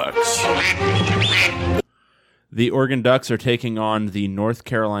Oregon Ducks. The Oregon Ducks are taking on the North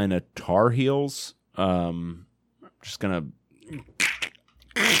Carolina Tar Heels. Just gonna.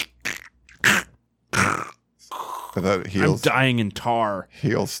 the I'm heels. dying in tar.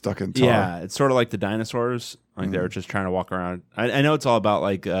 Heels stuck in tar. Yeah, it's sort of like the dinosaurs. Like they were just trying to walk around. I know it's all about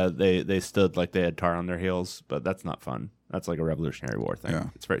like they stood like they had tar on their heels, but that's not fun. That's like a Revolutionary War thing. Yeah.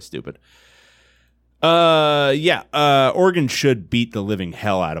 It's very stupid. Oregon should beat the living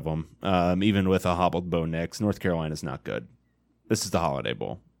hell out of them, even with a hobbled Bo Nix. North Carolina's not good. This is the Holiday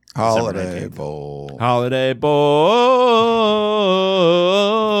Bowl. Holiday December 19th. Bowl. Holiday Bowl.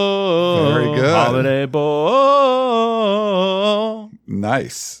 Very good. Holiday Bowl.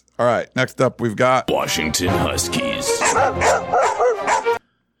 Nice. All right, next up, we've got Washington Huskies.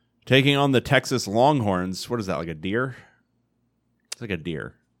 Taking on the Texas Longhorns. What is that, like a deer? It's like a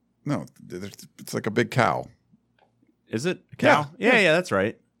deer. no, it's like a big cow, Is it a cow? Yeah, that's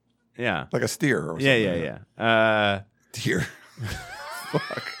right. Yeah. like a steer or something. Yeah. Deer.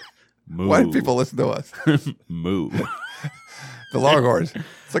 Moo. Why do people listen to us? Moo. The Longhorns.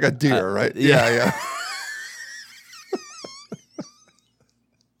 It's like a deer, right? Yeah.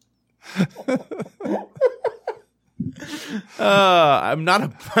 I'm not a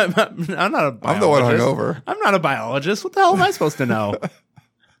biologist. I'm the one hungover. I'm not a biologist. What the hell am I supposed to know?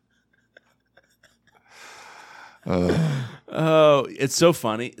 Oh, it's so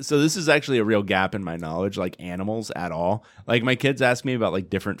funny. So this is actually a real gap in my knowledge, like animals at all. Like my kids ask me about like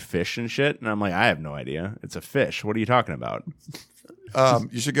different fish and shit, and I'm like, I have no idea. It's a fish. What are you talking about?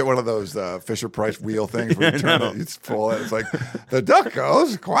 You should get one of those Fisher Price wheel things where you turn it, you just pull it. It's like the duck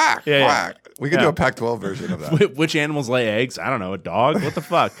goes quack, Yeah, quack. We can do Yeah. a Pac-12 version of that. Which animals lay eggs? I don't know. A dog? What the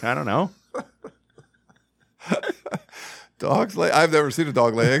fuck? I don't know. Dogs lay. I've never seen a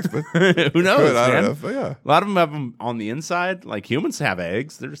dog lay eggs, but Who knows? good. I man? don't know. But yeah. A lot of them have them on the inside. Like humans have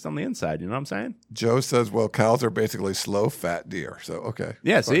eggs. They're just on the inside. You know what I'm saying? Joe says, well, cows are basically slow, fat deer. So, okay.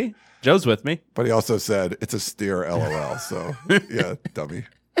 Yeah, see? Joe's with me. But he also said, it's a steer, LOL. So, yeah, dummy.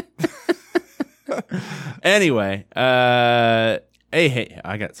 Anyway, hey,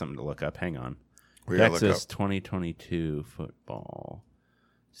 I got something to look up. Hang on. We gotta look Texas up. 2022 football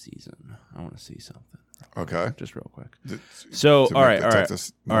season. I want to see something. Okay. Just real quick. To So, make all right. the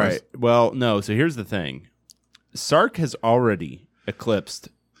Texas All noise. right. Well, no. So here's the thing. Sark has already eclipsed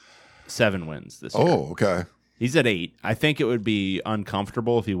 7 wins this year. Oh, okay. He's at 8. I think it would be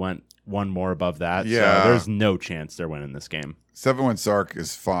uncomfortable if he went one more above that. Yeah. So there's no chance they're winning this game. 7-win Sark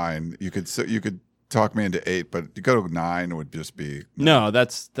is fine. You could talk me into 8, but to go to 9 would just be No,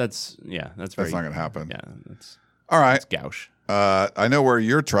 that's very, that's not going to happen. Yeah, that's All right. gouge. I know where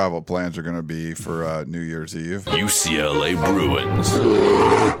your travel plans are going to be for New Year's Eve. UCLA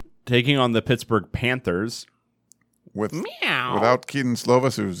Bruins. Taking on the Pittsburgh Panthers. Without Keaton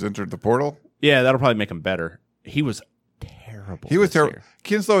Slovis, who's entered the portal. Yeah, that'll probably make him better. He was terrible. He was this terrible. year.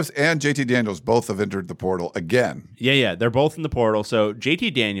 Keaton Slovis and JT Daniels both have entered the portal again. Yeah, they're both in the portal. So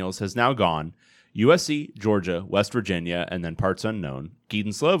JT Daniels has now gone USC, Georgia, West Virginia, and then parts unknown.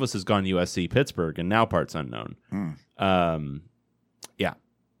 Keaton Slovis has gone USC, Pittsburgh, and now parts unknown.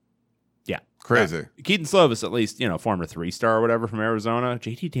 Yeah. Crazy. Keaton Slovis, at least, former 3-star or whatever from Arizona.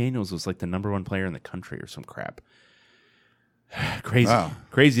 JT Daniels was like the number 1 player in the country or some crap. Crazy. Wow.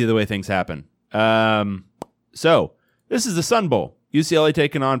 Crazy the way things happen. So this is the Sun Bowl. UCLA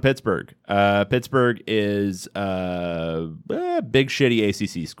taking on Pittsburgh. Pittsburgh is a big shitty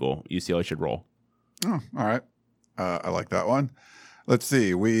ACC school. UCLA should roll. Oh, all right. I like that one. Let's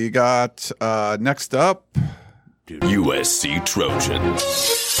see. We got next up. USC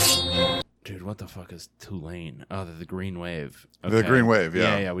Trojans. Dude, what the fuck is Tulane? Oh, they're the Green Wave. The Green Wave,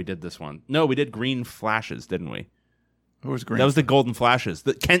 yeah. Yeah, we did this one. No, we did Green Flashes, didn't we? Who was Green? That was the Golden Flashes.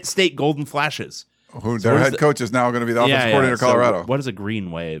 The Kent State Golden Flashes. Who their head coach is now going to be the offensive coordinator of Colorado. So what is a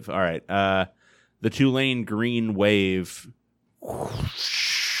Green Wave? All right. The Tulane Green Wave.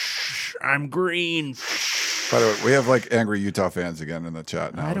 I'm green. By the way, we have like angry Utah fans again in the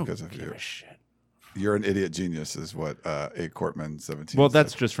chat now I don't because of give you. a shit. You're an idiot genius, is what A. Cortman 17. Well,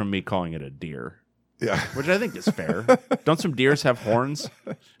 that's said. just from me calling it a deer, yeah. which I think is fair. Don't some deers have horns?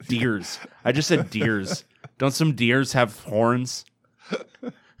 Deers. I just said deers. Don't some deers have horns?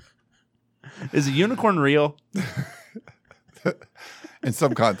 Is a unicorn real? In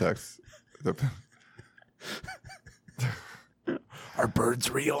some contexts. Are birds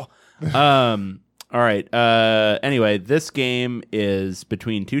real? All right. Anyway, this game is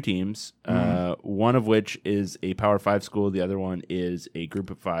between 2 teams, one of which is a Power 5 school. The other one is a Group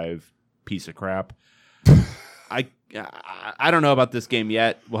of 5 piece of crap. I don't know about this game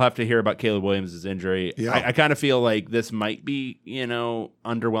yet. We'll have to hear about Caleb Williams' injury. Yeah. I kind of feel like this might be,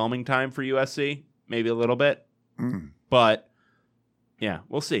 underwhelming time for USC, maybe a little bit. But, yeah,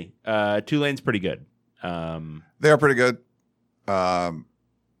 we'll see. Tulane's pretty good. They are pretty good.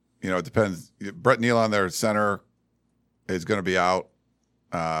 It depends. Brett Nealon, their center, is going to be out.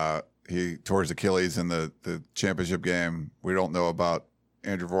 He tore his Achilles in the championship game. We don't know about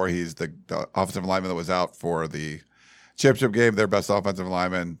Andrew Voorhees, the offensive lineman that was out for the championship game, their best offensive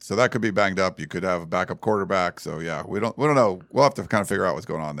lineman. So that could be banged up. You could have a backup quarterback. So yeah, we don't know. We'll have to kind of figure out what's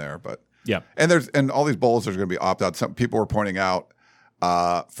going on there. But yeah, and all these bowls there's going to be opt out. Some people were pointing out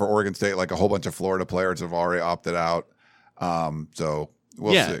for Oregon State, like a whole bunch of Florida players have already opted out. So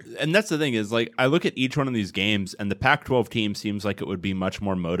we'll see. And that's the thing is, like, I look at each one of these games, and the Pac-12 team seems like it would be much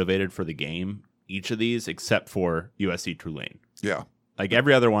more motivated for the game, each of these, except for USC Tulane. Yeah. Like,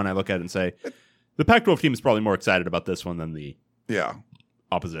 every other one I look at and say, the Pac-12 team is probably more excited about this one than the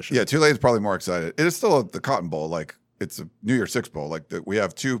opposition. Yeah, Tulane's probably more excited. It is still the Cotton Bowl. Like, it's a New Year's Six Bowl. Like, we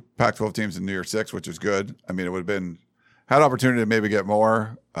have 2 Pac-12 teams in New Year's Six, which is good. I mean, it would have had opportunity to maybe get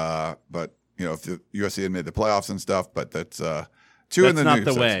more, but, if the USC had made the playoffs and stuff, but that's 2 in the New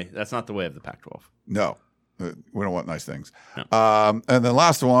Year's Six. That's not the way of the Pac-12. No. We don't want nice things. No. And then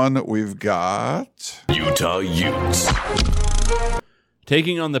last one, we've got Utah Utes.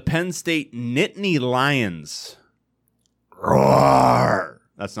 Taking on the Penn State Nittany Lions. Roar.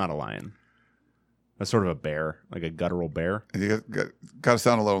 That's not a lion. That's sort of a bear, like a guttural bear. You got to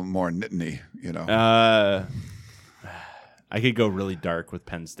sound a little more nittany, I could go really dark with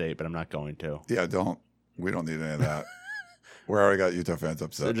Penn State, but I'm not going to. Yeah, we don't need any of that. We already got Utah fans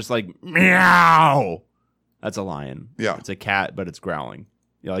upset. They're just like, meow. That's a lion. Yeah. It's a cat, but it's growling.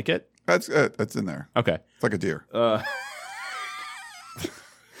 You like it? That's in there. Okay. It's like a deer.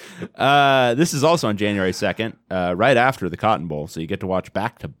 This is also on January 2nd, right after the Cotton Bowl, so you get to watch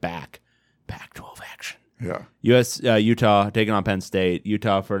back-to-back Pac-12 action. Yeah. Utah taking on Penn State.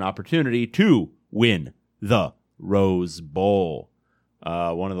 Utah for an opportunity to win the Rose Bowl.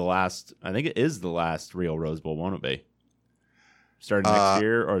 One of the last, I think it is the last real Rose Bowl, won't it be? starting next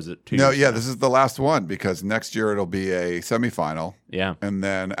year, or is it 2 years? No, yeah, from now? this is the last one because next year it'll be a semifinal. Yeah. And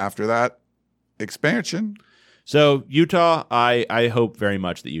then after that, expansion. So Utah, I hope very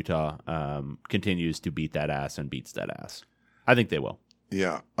much that Utah continues to beat that ass and beats that ass. I think they will.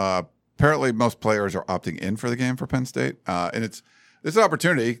 Yeah. Apparently, most players are opting in for the game for Penn State, and it's an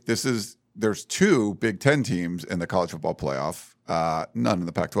opportunity. There's 2 Big Ten teams in the college football playoff. None in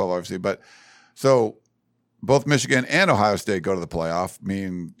the Pac-12, obviously, but so both Michigan and Ohio State go to the playoff.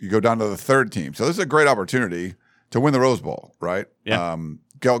 Mean you go down to the 3rd team. So this is a great opportunity to win the Rose Bowl, right? Yeah.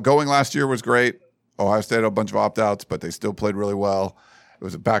 Going last year was great. Ohio State had a bunch of opt-outs, but they still played really well. It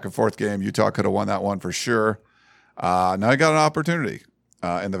was a back and forth game. Utah could have won that one for sure. Now you got an opportunity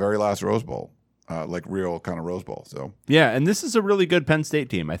in the very last Rose Bowl, like real kind of Rose Bowl. So Yeah, and this is a really good Penn State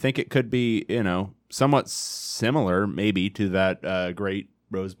team. I think it could be, somewhat similar maybe to that great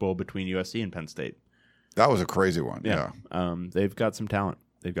Rose Bowl between USC and Penn State. that was a crazy one. Yeah. They've got some talent.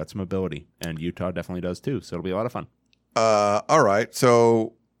 They've got some ability, and Utah definitely does too. So it'll be a lot of fun. All right.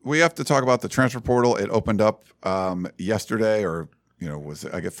 So we have to talk about the transfer portal. It opened up yesterday, or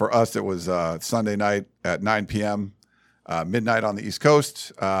I guess for us it was Sunday night at 9 p.m. Midnight on the East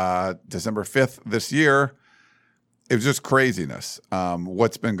Coast, December 5th this year. It was just craziness.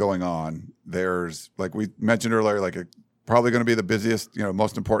 What's been going on? There's, like we mentioned earlier, probably going to be the busiest,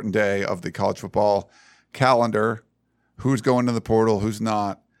 most important day of the college football calendar. Who's going to the portal? Who's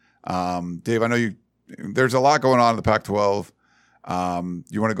not? Dave, I know there's a lot going on in the Pac-12.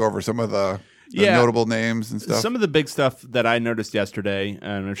 You want to go over some of the notable names and stuff? Some of the big stuff that I noticed yesterday,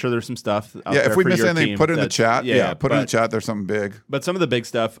 and I'm sure there's some stuff out Yeah, there if we for miss your anything, team put it in the chat. Put it in the but- chat. There's something big. But some of the big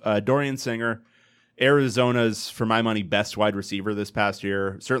stuff, Dorian Singer, Arizona's, for my money, best wide receiver this past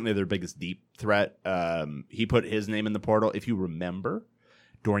year, certainly their biggest deep threat. He put his name in the portal. If you remember,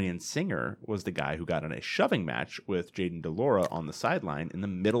 Dorian Singer was the guy who got in a shoving match with Jaden DeLora on the sideline in the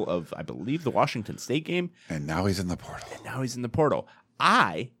middle of, I believe, the Washington State game. And now he's in the portal. Now he's in the portal.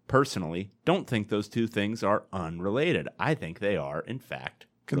 I, personally, don't think those two things are unrelated. I think they are, in fact,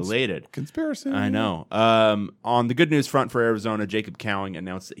 related. Conspiracy. I know. On the good news front for Arizona, Jacob Cowing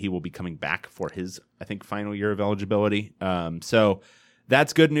announced that he will be coming back for his, I think, final year of eligibility. So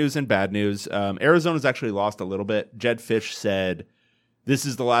that's good news and bad news. Arizona's actually lost a little bit. Jed Fish said this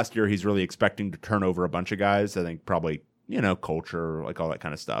is the last year he's really expecting to turn over a bunch of guys. I think probably, culture, like all that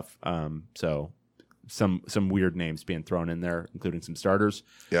kind of stuff. So some weird names being thrown in there, including some starters.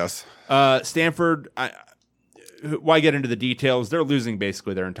 Yes. Stanford, why get into the details? They're losing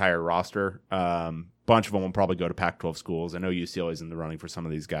basically their entire roster. Bunch of them will probably go to Pac-12 schools. I know UCLA is in the running for some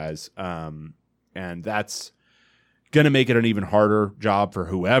of these guys. And that's going to make it an even harder job for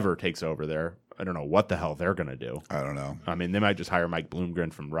whoever takes over there. I don't know what the hell they're going to do. I don't know. I mean, they might just hire Mike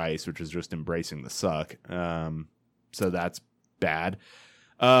Bloomgren from Rice, which is just embracing the suck. So that's bad.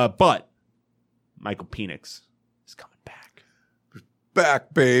 But Michael Penix is coming back.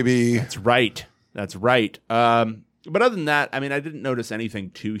 Back, baby. That's right. That's right. But other than that, I mean, I didn't notice anything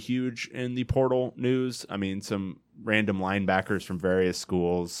too huge in the portal news. I mean, some random linebackers from various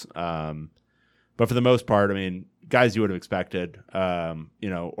schools. But for the most part, I mean, guys you would have expected.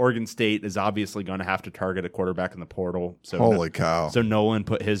 Oregon State is obviously going to have to target a quarterback in the portal. So Holy cow. So Nolan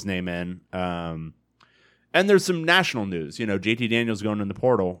put his name in. And there's some national news. JT Daniels going in the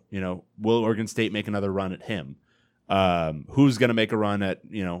portal. Will Oregon State make another run at him? Who's going to make a run at,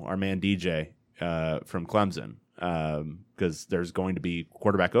 our man DJ from Clemson? Because there's going to be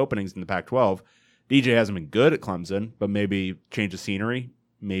quarterback openings in the Pac-12. DJ hasn't been good at Clemson, but maybe change of scenery.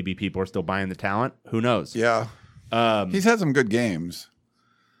 Maybe people are still buying the talent. Who knows? Yeah. He's had some good games.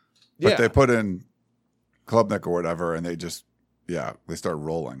 But they put in Klubnik or whatever, and they start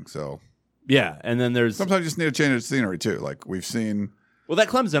rolling. So yeah, and then there's sometimes you just need a change of scenery too. Like we've seen. Well, that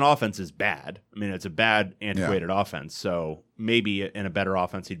Clemson offense is bad. I mean, it's a bad, antiquated offense. So maybe in a better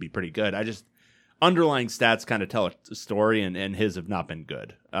offense, he'd be pretty good. Underlying stats kind of tell a story, and his have not been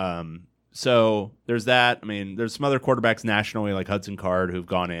good. So there's that. I mean, there's some other quarterbacks nationally, like Hudson Card, who've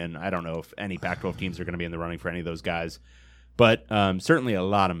gone in. I don't know if any Pac-12 teams are going to be in the running for any of those guys, but certainly a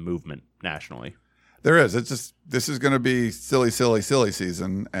lot of movement nationally. There is. It's just this is going to be silly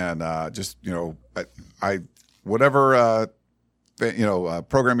season, and whatever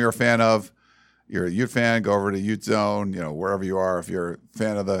program you're a fan of, you're a Ute fan, go over to Ute Zone. Wherever you are, if you're a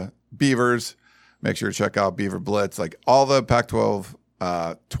fan of the Beavers, make sure to check out Beaver Blitz. Like all the Pac-12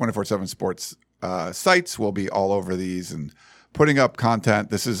 24/7 sports sites will be all over these and putting up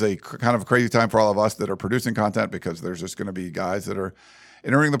content. This is a kind of a crazy time for all of us that are producing content because there's just going to be guys that are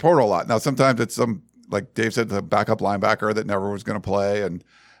entering the portal a lot. Now, sometimes it's like Dave said, the backup linebacker that never was going to play, and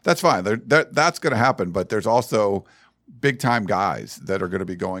that's fine. That's going to happen, but there's also big time guys that are going to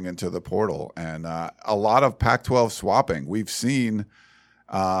be going into the portal, and a lot of Pac-12 swapping. We've seen,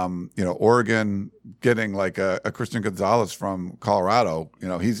 Oregon getting like a Christian Gonzalez from Colorado.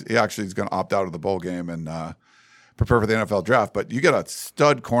 He actually is going to opt out of the bowl game and prepare for the NFL draft. But you get a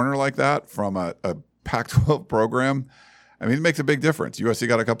stud corner like that from a Pac-12 program. I mean, it makes a big difference. USC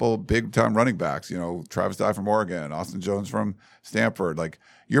got a couple big-time running backs, Travis Dye from Oregon, Austin Jones from Stanford. Like,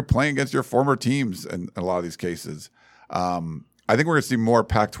 you're playing against your former teams in a lot of these cases. I think we're going to see more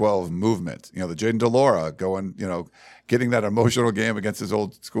Pac-12 movement. The Jaden DeLora going, getting that emotional game against his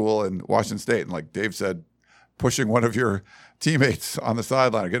old school in Washington State. And like Dave said, pushing one of your teammates on the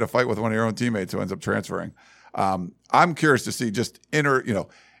sideline or get a fight with one of your own teammates who ends up transferring. I'm curious to see just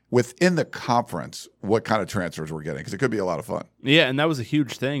within the conference, what kind of transfers we're getting, because it could be a lot of fun. Yeah, and that was a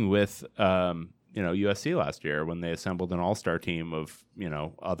huge thing with USC last year when they assembled an all-star team of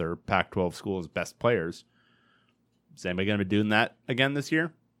other Pac-12 schools' best players. Is anybody going to be doing that again this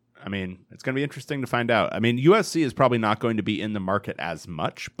year? I mean, it's going to be interesting to find out. I mean, USC is probably not going to be in the market as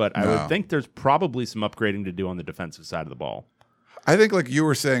much, but I would think there's probably some upgrading to do on the defensive side of the ball. I think like you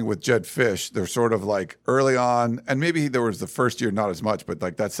were saying with Jedd Fisch, they're sort of like early on, and maybe there was the first year not as much, but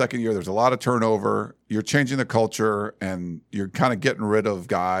like that second year, there's a lot of turnover. You're changing the culture, and you're kind of getting rid of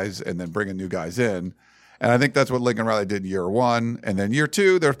guys and then bringing new guys in. And I think that's what Lincoln Riley did year one. And then year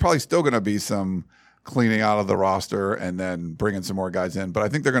two, there's probably still going to be some cleaning out of the roster and then bringing some more guys in. But I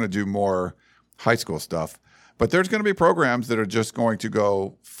think they're going to do more high school stuff. But there's going to be programs that are just going to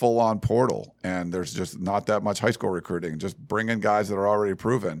go full-on portal, and there's just not that much high school recruiting, just bring in guys that are already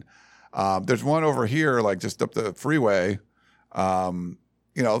proven. There's one over here, like just up the freeway. They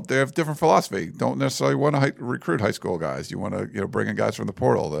have different philosophy. Don't necessarily want to recruit high school guys. You want to bring in guys from the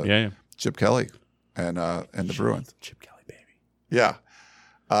portal. Chip Kelly and the Bruins. Chip Kelly, baby. Yeah.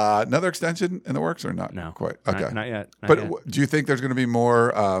 Another extension in the works or not? No. Quite. Okay. Not yet. Do you think there's going to be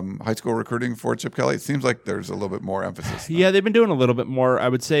more high school recruiting for Chip Kelly? It seems like there's a little bit more emphasis. Yeah, they've been doing a little bit more. I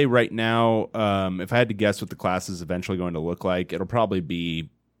would say right now, if I had to guess what the class is eventually going to look like, it'll probably be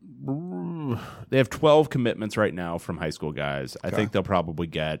they have 12 commitments right now from high school guys. I think they'll probably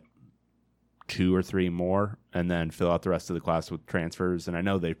get 2 or 3 more and then fill out the rest of the class with transfers. And I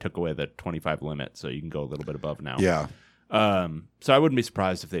know they took away the 25 limit, so you can go a little bit above now. Yeah. So I wouldn't be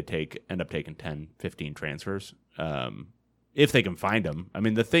surprised if they end up taking 10, 15 transfers, if they can find them. I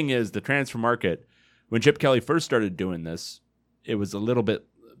mean, the thing is, the transfer market, when Chip Kelly first started doing this, it was a little bit,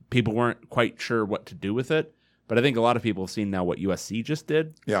 people weren't quite sure what to do with it. But I think a lot of people have seen now what USC just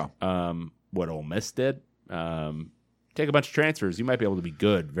did. Yeah. What Ole Miss did. Take a bunch of transfers, you might be able to be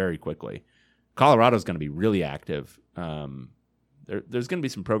good very quickly. Colorado's going to be really active. There's going to be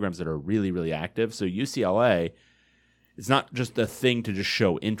some programs that are really, really active. So UCLA, it's not just a thing to just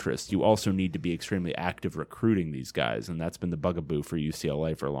show interest. You also need to be extremely active recruiting these guys, and that's been the bugaboo for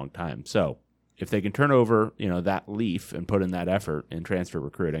UCLA for a long time. So if they can turn over, that leaf and put in that effort in transfer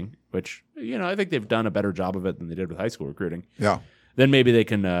recruiting, which, I think they've done a better job of it than they did with high school recruiting. Yeah. Then maybe they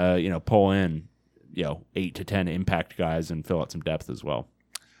can, pull in, 8 to 10 impact guys and fill out some depth as well.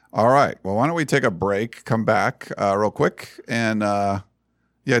 All right. Well, why don't we take a break, come back real quick, and I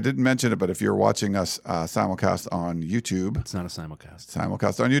didn't mention it, but if you're watching us simulcast on YouTube. It's not a simulcast.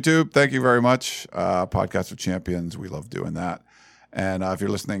 Simulcast on YouTube. Thank you very much. Podcast of Champions. We love doing that. And if you're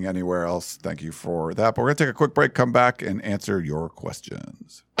listening anywhere else, thank you for that. But we're going to take a quick break, come back, and answer your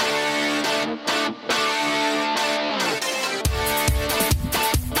questions.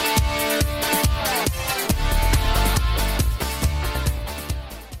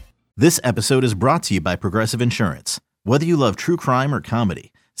 This episode is brought to you by Progressive Insurance. Whether you love true crime or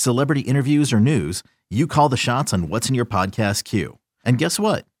comedy, celebrity interviews or news, you call the shots on what's in your podcast queue. And guess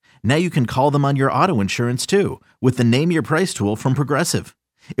what? Now you can call them on your auto insurance too with the Name Your Price tool from Progressive.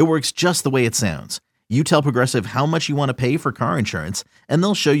 It works just the way it sounds. You tell Progressive how much you want to pay for car insurance, and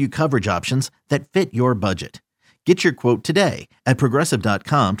they'll show you coverage options that fit your budget. Get your quote today at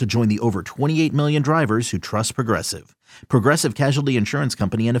Progressive.com to join the over 28 million drivers who trust Progressive. Progressive Casualty Insurance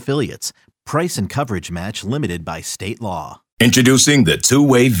Company and Affiliates. Price and coverage match limited by state law. Introducing the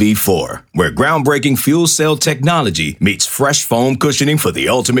Two-Way V4, where groundbreaking fuel cell technology meets fresh foam cushioning for the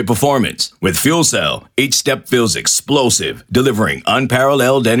ultimate performance. With Fuel Cell, each step feels explosive, delivering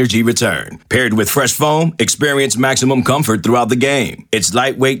unparalleled energy return. Paired with fresh foam, experience maximum comfort throughout the game. Its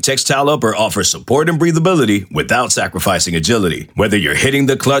lightweight textile upper offers support and breathability without sacrificing agility. Whether you're hitting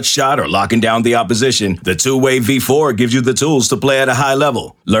the clutch shot or locking down the opposition, the Two-Way V4 gives you the tools to play at a high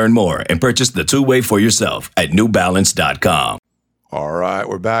level. Learn more and purchase the Two-Way for yourself at NewBalance.com. All right,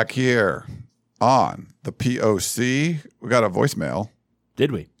 we're back here on the POC. We got a voicemail.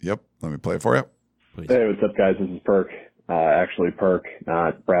 Did we? Yep. Let me play it for you. Please. Hey, what's up, guys? This is Perk. actually Perk,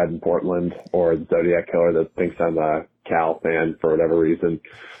 not Brad in Portland or the Zodiac Killer that thinks I'm a Cal fan for whatever reason.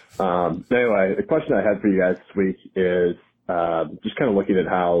 Anyway, the question I had for you guys this week is just kind of looking at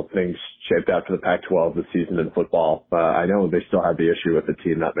how things shaped out for the Pac-12 this season in football. I know they still have the issue with the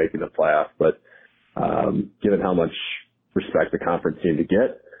team not making the playoffs, but given how much respect the conference seemed to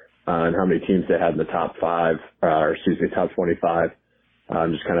get and how many teams they had in the top 25,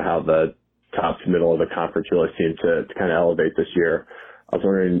 just kind of how the top to middle of the conference really seemed to kind of elevate this year. I was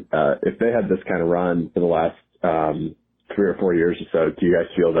wondering if they had this kind of run for the last 3 or 4 years or so, do you guys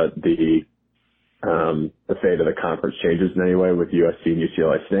feel that the fate of the conference changes in any way with USC and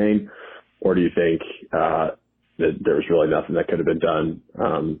UCLA staying, or do you think that there was really nothing that could have been done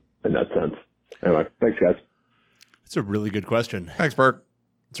in that sense? Anyway, thanks, guys. It's a really good question. Thanks, Perk.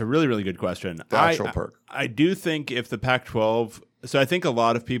 It's a really, really good question. The actual Perk. I do think if the Pac-12 – so I think a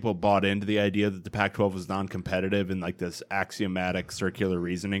lot of people bought into the idea that the Pac-12 was non-competitive in like this axiomatic circular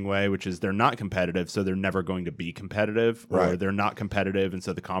reasoning way, which is they're not competitive, so they're never going to be competitive, or right. They're not competitive, and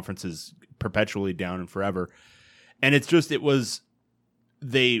so the conference is perpetually down and forever. And it's just it was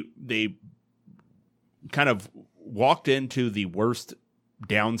they kind of walked into the worst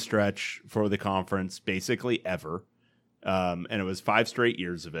downstretch for the conference basically ever. And it was 5 straight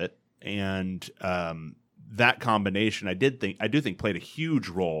years of it. And that combination, I do think played a huge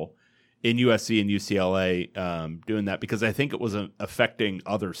role in USC and UCLA doing that, because I think it was affecting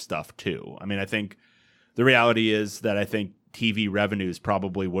other stuff too. I mean, I think the reality is that I think TV revenues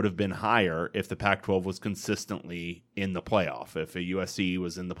probably would have been higher if the Pac-12 was consistently in the playoff. If a USC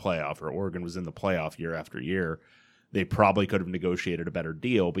was in the playoff or Oregon was in the playoff year after year, they probably could have negotiated a better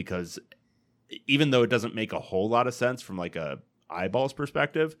deal, because even though it doesn't make a whole lot of sense from like a eyeballs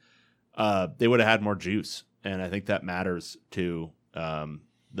perspective, they would have had more juice. And I think that matters to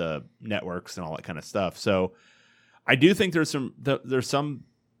the networks and all that kind of stuff. So I do think there's some,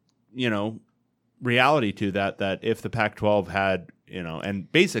 reality to that if the Pac-12 had,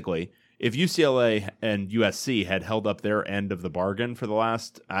 and basically if UCLA and USC had held up their end of the bargain for the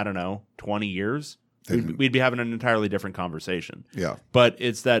last, 20 years, we'd be having an entirely different conversation. Yeah. But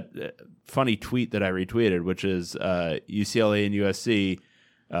it's that funny tweet that I retweeted, which is UCLA and USC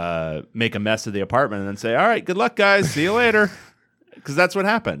make a mess of the apartment and then say, all right, good luck, guys. See you later. Because that's what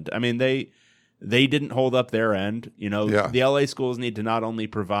happened. I mean, they didn't hold up their end. The LA schools need to not only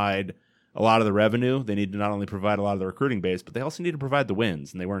provide a lot of the revenue, they need to not only provide a lot of the recruiting base, but they also need to provide the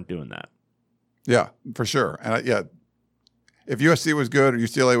wins, and they weren't doing that. Yeah, for sure. And if USC was good or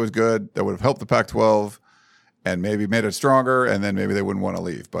UCLA was good, that would have helped the Pac-12 and maybe made it stronger, and then maybe they wouldn't want to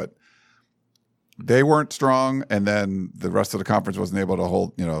leave. But they weren't strong, and then the rest of the conference wasn't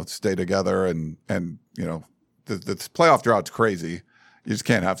able to stay together, and the playoff drought's crazy. You just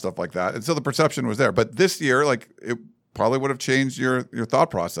can't have stuff like that. And so the perception was there. But this year, it probably would have changed your thought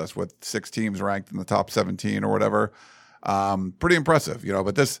process with 6 teams ranked in the top 17 or whatever. Pretty impressive,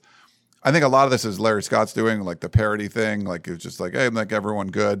 But this, I think a lot of this is Larry Scott's doing, like the parity thing. Like it was just like, hey, make everyone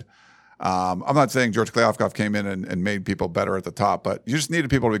good. I'm not saying George Kliavkoff came in and made people better at the top, but you just needed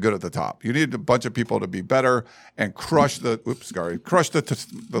people to be good at the top. You needed a bunch of people to be better and crush the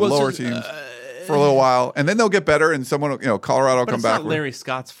lower teams for a little while, and then they'll get better. And someone, Colorado will come back. It's not Larry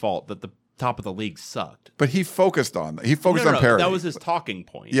Scott's fault that the top of the league sucked. But he focused on that. He focused on parity. That was his talking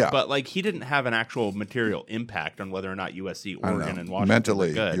point. Yeah. But he didn't have an actual material impact on whether or not USC, Oregon, and Washington mentally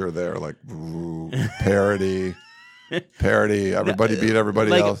were good. You're there parity. Parity. Everybody beat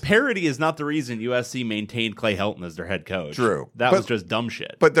everybody else. Parity is not the reason USC maintained Clay Helton as their head coach. True. That was just dumb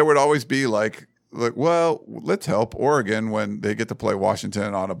shit. But there would always be well, let's help Oregon when they get to play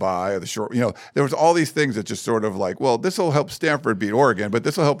Washington on a bye or the short. There was all these things that just sort of this will help Stanford beat Oregon, but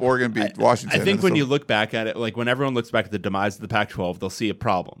this will help Oregon beat Washington. I think when you look back at it, when everyone looks back at the demise of the Pac-12, they'll see a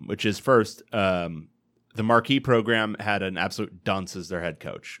problem, which is first, the Marquee program had an absolute dunce as their head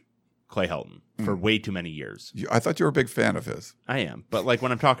coach, Clay Helton, for way too many years. I thought you were a big fan of his. I am, but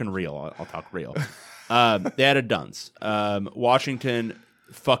when I'm talking real, I'll talk real. They had a dunce. Washington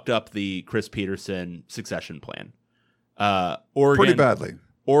fucked up the Chris Peterson succession plan. Oregon pretty badly.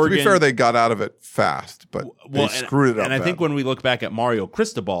 Oregon, to be fair, they got out of it fast, but they screwed it up. And I think when we look back at Mario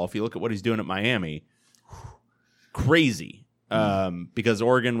Cristobal, if you look at what he's doing at Miami, crazy. Because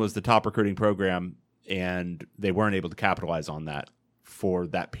Oregon was the top recruiting program, and they weren't able to capitalize on that for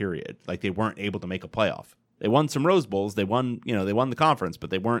that period. They weren't able to make a playoff. They won some Rose Bowls. They won the conference, but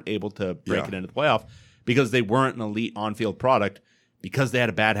they weren't able to break it into the playoff because they weren't an elite on-field product, because they had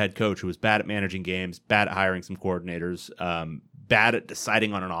a bad head coach who was bad at managing games, bad at hiring some coordinators, bad at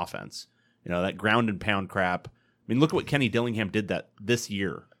deciding on an offense. That ground and pound crap. I mean, look at what Kenny Dillingham did this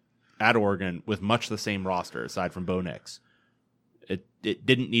year at Oregon with much the same roster aside from Bo Nix. It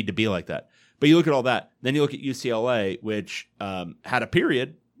didn't need to be like that. But you look at all that, then you look at UCLA, which had a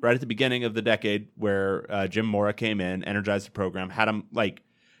period right at the beginning of the decade where Jim Mora came in, energized the program, had them like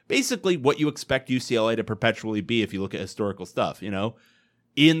basically what you expect UCLA to perpetually be if you look at historical stuff,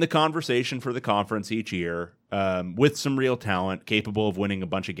 in the conversation for the conference each year, with some real talent, capable of winning a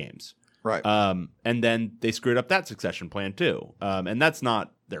bunch of games. Right. And then they screwed up that succession plan too. And that's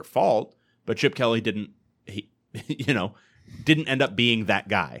not their fault, but Chip Kelly didn't end up being that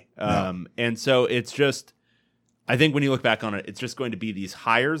guy. No. And so it's just, I think when you look back on it, it's just going to be these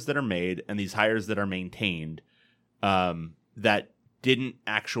hires that are made and these hires that are maintained that didn't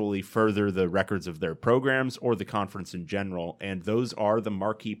actually further the records of their programs or the conference in general. And those are the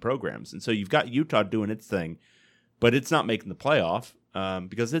marquee programs. And so you've got Utah doing its thing, but it's not making the playoff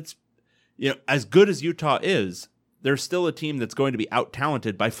because it's, as good as Utah is, there's still a team that's going to be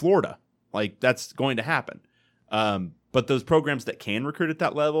out-talented by Florida. Like, that's going to happen. But those programs that can recruit at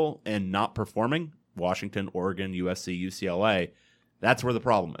that level and not performing, Washington, Oregon, USC, UCLA, that's where the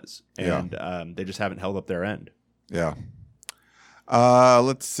problem is. And they just haven't held up their end. Yeah.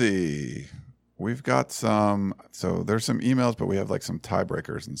 Let's see. We've got so there's some emails, but we have like some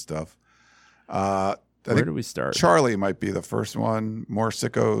tiebreakers and stuff. Where do we start? Charlie might be the first one. More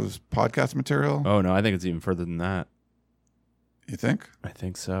Sickos podcast material. Oh, no, I think it's even further than that. You think? I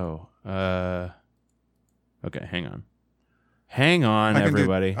think so. Okay, hang on. Hang on,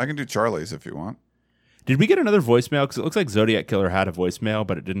 everybody. I can do Charlie's if you want. Did we get another voicemail? Because it looks like Zodiac Killer had a voicemail,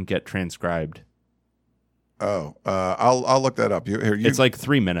 but it didn't get transcribed. Oh, I'll look that up. It's like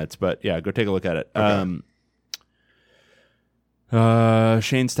 3 minutes, but yeah, go take a look at it. Okay.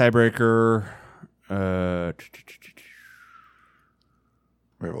 Shane's tiebreaker. We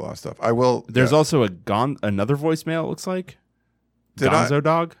have a lot of stuff. I will. There's also another voicemail. It looks like Gonzo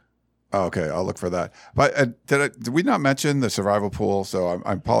Dog. Oh, okay, I'll look for that. But did we not mention the survival pool? So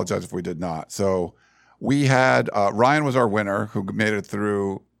I apologize if we did not. So we had Ryan was our winner who made it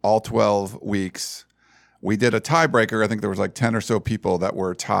through all 12 weeks. We did a tiebreaker. I think there was like 10 or so people that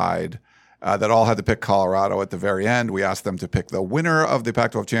were tied that all had to pick Colorado at the very end. We asked them to pick the winner of the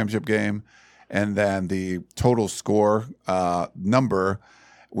Pac-12 championship game and then the total score number.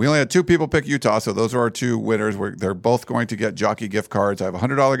 We only had 2 people pick Utah, so those are our 2 winners. They're both going to get Jockey gift cards. I have a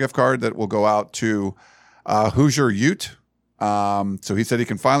 $100 gift card that will go out to Hoosier Ute. So he said he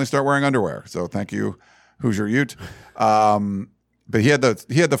can finally start wearing underwear. So thank you, Hoosier Ute. But he had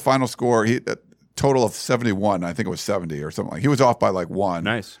the final score. He total of 71. I think it was 70 or something like. He was off by like 1.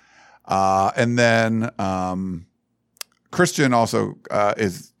 Nice. And then Christian also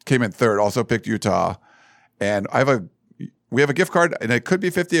came in third. Also picked Utah, and we have a gift card, and it could be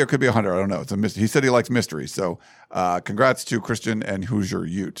 50 or it could be 100. I don't know. It's a mystery. He said he likes mysteries. So congrats to Christian and Hoosier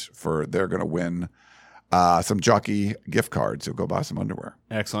Ute they're going to win some Jockey gift cards. So go buy some underwear.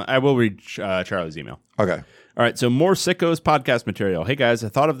 Excellent. I will read Charlie's email. Okay. All right. So more Sickos podcast material. Hey, guys, I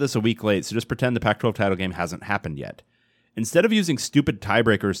thought of this a week late, so just pretend the Pac-12 title game hasn't happened yet. Instead of using stupid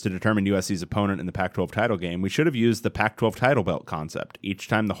tiebreakers to determine USC's opponent in the Pac-12 title game, we should have used the Pac-12 title belt concept. Each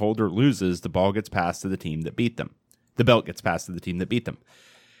time the holder loses, the ball gets passed to the team that beat them. The belt gets passed to the team that beat them.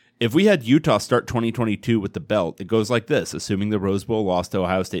 If we had Utah start 2022 with the belt, it goes like this, assuming the Rose Bowl loss to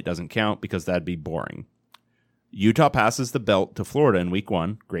Ohio State doesn't count because that'd be boring. Utah passes the belt to Florida in week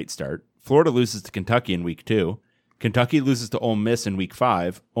 1. Great start. Florida loses to Kentucky in week 2. Kentucky loses to Ole Miss in week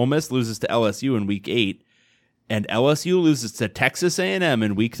 5. Ole Miss loses to LSU in week 8. And LSU loses to Texas A&M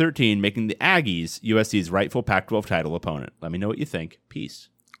in week 13, making the Aggies USC's rightful Pac-12 title opponent. Let me know what you think. Peace.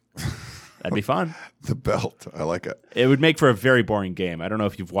 That'd be fun. The belt. I like it. It would make for a very boring game. I don't know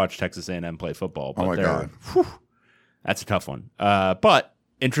if you've watched Texas A&M play football. But oh, my God. That's a tough one. But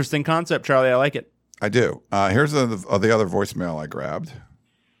interesting concept, Charlie. I like it. I do. Here's the other voicemail I grabbed.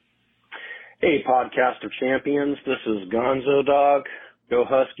 Hey, podcast of champions. This is Gonzo Dog. Go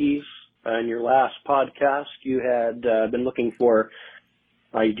Huskies. In your last podcast, you had been looking for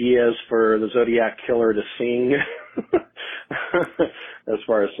ideas for the Zodiac Killer to sing as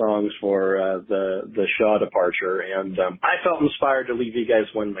far as songs for the Shaw departure. And I felt inspired to leave you guys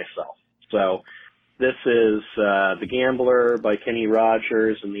one myself. So this is The Gambler by Kenny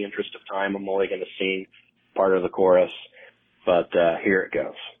Rogers. In the interest of time, I'm only going to sing part of the chorus, but here it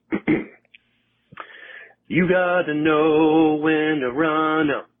goes. You got to know when to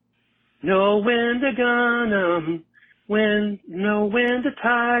run 'em. Know when to gun 'em, know when to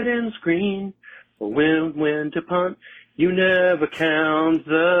tight and screen, or when to punt. You never count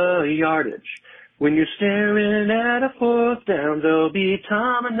the yardage. When you're staring at a 4th down, there'll be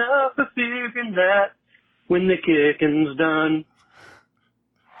time enough for figuring that when the kicking's done.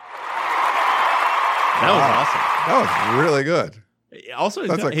 That was awesome. That was really good.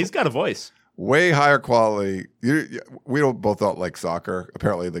 Also, he's got a voice. Way higher quality. We both don't like soccer.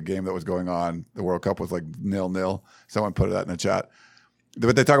 Apparently, the game that was going on, the World Cup, was like 0-0. Someone put that in the chat.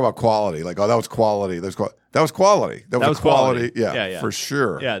 But they talk about quality. Like, oh, that was quality. That was quality. That was quality. Yeah, for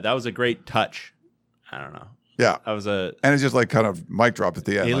sure. Yeah, that was a great touch. I don't know. Yeah. And it's just like kind of mic drop at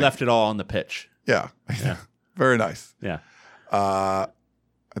the end. He left it all on the pitch. Yeah. Very nice. Yeah. I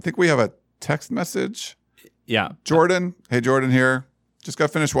think we have a text message. Yeah. Jordan. Hey, Jordan here. Just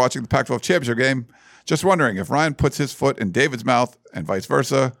got finished watching the Pac-12 championship game. Just wondering if Ryan puts his foot in David's mouth and vice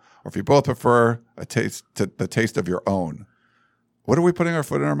versa, or if you both prefer the taste of your own. What are we putting our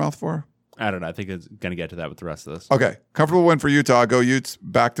foot in our mouth for? I don't know. I think it's going to get to that with the rest of this. Okay. Comfortable win for Utah. Go Utes.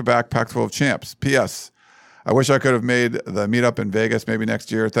 Back-to-back Pac-12 champs. P.S. I wish I could have made the meetup in Vegas maybe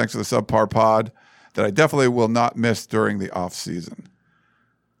next year. Thanks for the subpar pod that I definitely will not miss during the off season.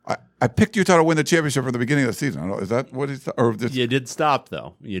 I picked Utah to win the championship from the beginning of the season. I don't know, is that what he's or just, you did stop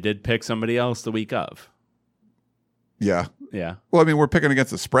though. You did pick somebody else the week of. Yeah. Yeah. Well, I mean, we're picking against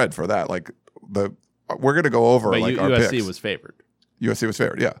the spread for that. Like we're going to go over but like our USC picks. was favored. USC was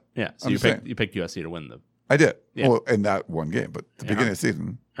favored. Yeah. Yeah. So you picked USC to win the. I did. Yeah. Well, in that one game, but the beginning of the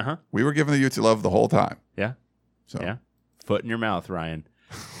season, Uh-huh. we were giving the Utes love the whole time. Yeah. So yeah. Foot in your mouth, Ryan.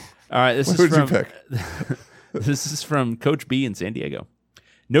 All right. This Who is did from. you pick? This is from Coach B in San Diego.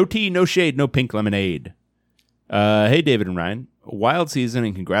 No tea, no shade, no pink lemonade. Hey, David and Ryan. Wild season,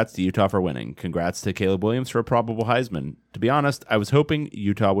 and congrats to Utah for winning. Congrats to Caleb Williams for a probable Heisman. To be honest, I was hoping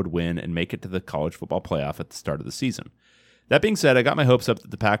Utah would win and make it to the college football playoff at the start of the season. That being said, I got my hopes up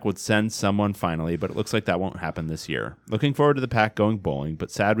that the Pac would send someone finally, but it looks like that won't happen this year. Looking forward to the Pac going bowling,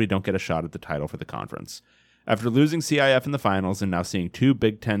 but sad we don't get a shot at the title for the conference. After losing CIF in the finals and now seeing two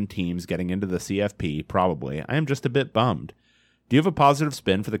Big Ten teams getting into the CFP, probably, I am just a bit bummed. Do you have a positive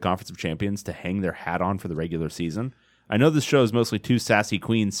spin for the Conference of Champions to hang their hat on for the regular season? I know this show is mostly two sassy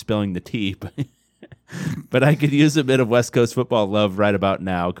queens spilling the tea, but I could use a bit of West Coast football love right about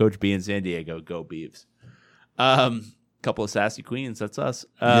now. Coach B in San Diego, go Beavs. Couple of sassy queens, that's us.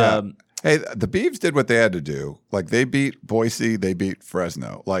 Yeah. Hey, the Beavs did what they had to do. Like, they beat Boise, they beat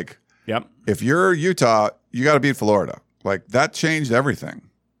Fresno. Like, yep. If you're Utah, you got to beat Florida. Like, that changed everything.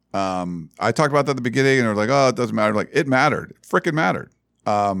 I talked about that at the beginning, and they were like, "Oh, it doesn't matter." Like, it mattered. It freaking mattered.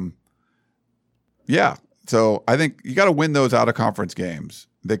 Yeah. So I think you got to win those out of conference games.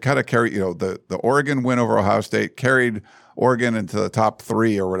 They kind of carry, the Oregon win over Ohio State carried Oregon into the top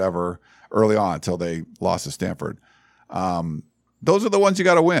 3 or whatever early on until they lost to Stanford. Those are the ones you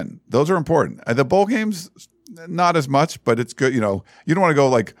got to win. Those are important. The bowl games, not as much, but it's good. You don't want to go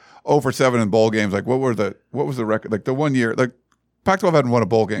like 0-7 in bowl games. Like, what was the record? Like the 1 year, like Pac-12 hadn't won a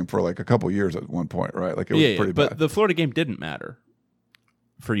bowl game for like a couple years at one point, right? Like, it was pretty bad. But the Florida game didn't matter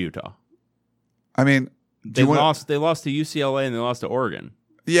for Utah. I mean, they lost to UCLA and they lost to Oregon.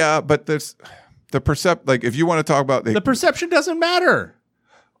 Yeah, but there's the like, if you want to talk about the perception doesn't matter.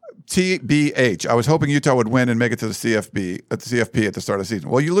 TBH. I was hoping Utah would win and make it to the CFP at the start of the season.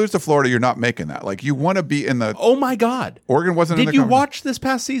 Well, you lose to Florida, you're not making that. Like, you want to be in the. Oh my God! Oregon wasn't. Did you watch this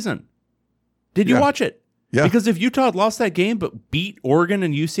past season? Did you watch it? Yeah. Because if Utah had lost that game but beat Oregon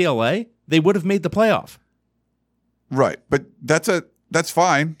and UCLA, they would have made the playoff. Right, but that's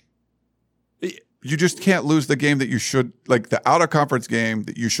fine. You just can't lose the game that you should, like the out of conference game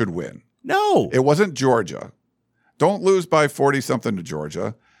that you should win. No, it wasn't Georgia. Don't lose by 40-something to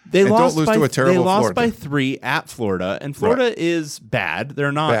Georgia. They lost don't lose to a terrible Florida. They lost Florida. by 3 at Florida, and Florida is bad.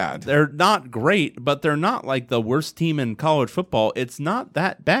 They're not bad. They're not great, but they're not like the worst team in college football. It's not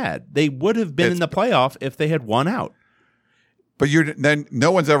that bad. They would have been in the playoff if they had won out. But then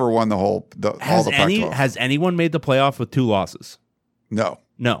no one's ever won all the Pac-12. Has anyone made the playoff with 2 losses? No.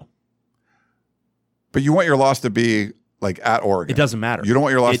 But you want your loss to be like at Oregon. It doesn't matter. You don't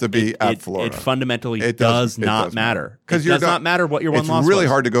want your loss to be at Florida. It fundamentally does not matter. Because it does not matter what your one loss was. It's really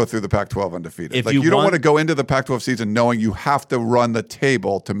hard to go through the Pac-12 undefeated. You don't want to go into the Pac-12 season knowing you have to run the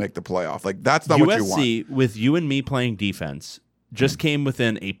table to make the playoff. Like, that's not what you want. USC, with you and me playing defense, just came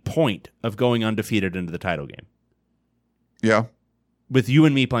within a point of going undefeated into the title game. Yeah. With you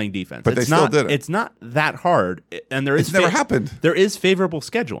and me playing defense. But they still did it. It's not that hard. And it's never happened. There is favorable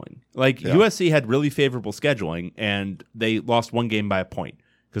scheduling. Like, USC had really favorable scheduling, and they lost 1 game by a point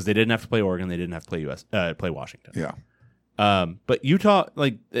because they didn't have to play Oregon. They didn't have to play Washington. Yeah. But Utah,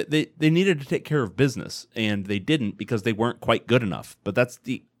 like, they needed to take care of business, and they didn't because they weren't quite good enough. But that's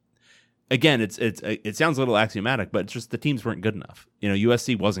again, it sounds a little axiomatic, but it's just the teams weren't good enough.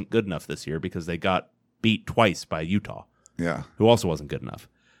 USC wasn't good enough this year because they got beat twice by Utah. Yeah. Who also wasn't good enough.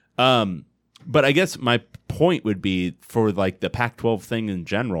 But I guess my point would be for like the Pac-12 thing in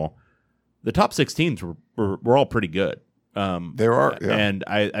general, the top 6 teams were all pretty good. There are, yeah. And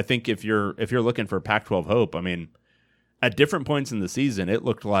I think if you're looking for Pac-12 hope, I mean, at different points in the season, it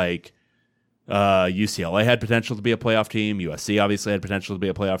looked like UCLA had potential to be a playoff team. USC obviously had potential to be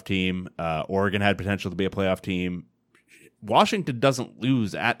a playoff team. Oregon had potential to be a playoff team. Washington doesn't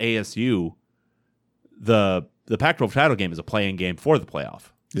lose at ASU. The Pac-12 title game is a play-in game for the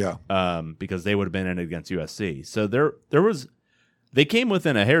playoff. Yeah. Because they would have been in it against USC. So they came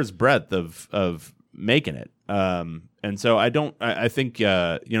within a hair's breadth of making it. And so I think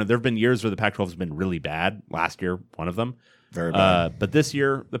there have been years where the Pac-12 has been really bad. Last year, one of them. Very bad. But this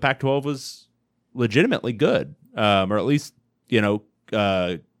year, the Pac-12 was legitimately good, or at least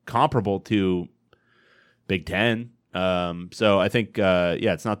comparable to Big Ten. So I think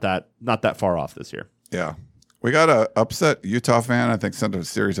it's not that far off this year. Yeah, we got a upset Utah fan. I think sent a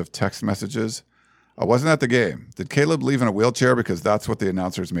series of text messages. I wasn't at the game. Did Caleb leave in a wheelchair? Because that's what the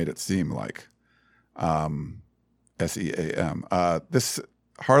announcers made it seem like. SEAM. They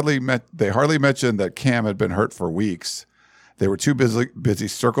hardly mentioned that Cam had been hurt for weeks. They were too busy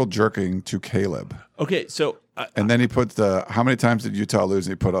circle jerking to Caleb. Okay, so and then he put how many times did Utah lose?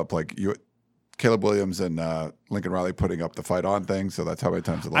 And he put up Caleb Williams and Lincoln Riley putting up the fight on thing. So that's how many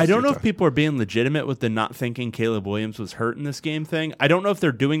times it lost. I don't know Utah. if people are being legitimate with the not thinking Caleb Williams was hurt in this game thing. I don't know if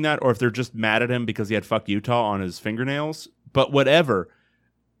they're doing that or if they're just mad at him because he had fuck Utah on his fingernails. But whatever.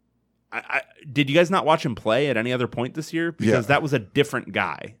 Did you guys not watch him play at any other point this year? Because that was a different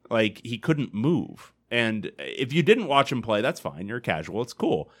guy. Like, he couldn't move. And if you didn't watch him play, that's fine. You're casual. It's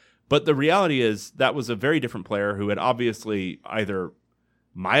cool. But the reality is that was a very different player who had obviously either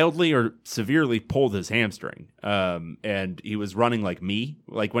mildly or severely pulled his hamstring. And he was running like me.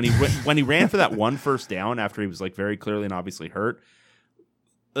 Like when he ran for that one first down after he was like very clearly and obviously hurt.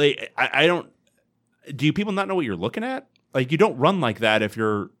 Like, I don't. Do you people not know what you're looking at? Like, you don't run like that if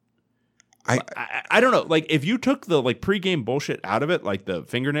you're. I don't know. Like, if you took the pregame bullshit out of it, like the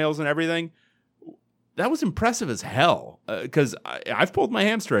fingernails and everything, that was impressive as hell. Because I've pulled my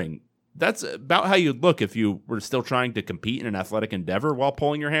hamstring. That's about how you'd look if you were still trying to compete in an athletic endeavor while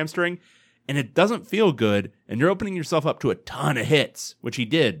pulling your hamstring. And it doesn't feel good. And you're opening yourself up to a ton of hits, which he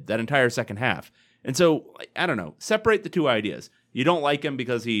did that entire second half. And so, I don't know. Separate the two ideas. You don't like him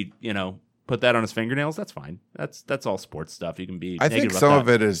because he, put that on his fingernails. That's fine. That's all sports stuff. You can be. I think some of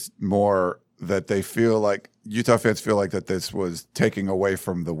it is more that they feel like Utah fans feel like that this was taking away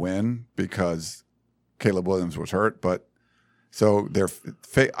from the win because Caleb Williams was hurt. But so they're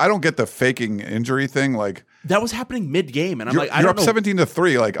I don't get the faking injury thing. Like, that was happening mid game, and I'm you're up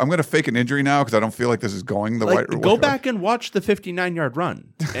 17-3. Like, I'm going to fake an injury now because I don't feel like this is going the right. Go back and watch the 59-yard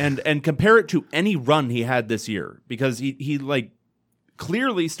run and compare it to any run he had this year because he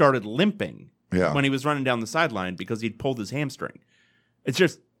clearly started limping when he was running down the sideline because he'd pulled his hamstring. It's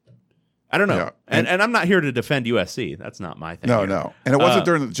just, I don't know. Yeah. And I'm not here to defend USC. That's not my thing. No. And it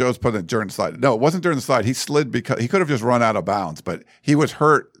wasn't Joe's putting it during the slide. No, it wasn't during the slide. He slid because he could have just run out of bounds, but he was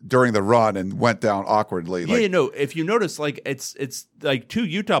hurt during the run and went down awkwardly. If you notice, it's like two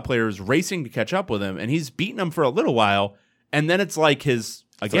Utah players racing to catch up with him, and he's beating them for a little while, and then it's like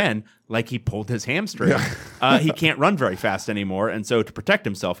he pulled his hamstring. Yeah. He can't run very fast anymore, and so to protect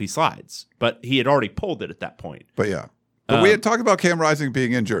himself, he slides. But he had already pulled it at that point. But we had talked about Cam Rising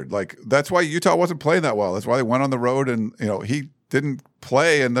being injured. Like, that's why Utah wasn't playing that well. That's why they went on the road, and he didn't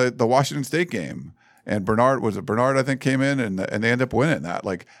play in the Washington State game. And Bernard, I think, came in, and they ended up winning that.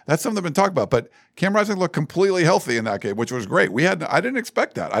 Like, that's something they've been talking about. But Cam Rising looked completely healthy in that game, which was great. I didn't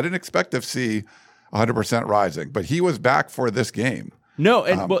expect that. I didn't expect to see 100% Rising, but he was back for this game. No,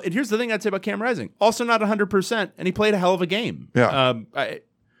 and here's the thing I'd say about Cam Rising. Also not 100%, and he played a hell of a game. Yeah.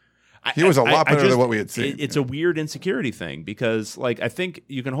 He was a lot better than what we had seen. It's a weird insecurity thing because, I think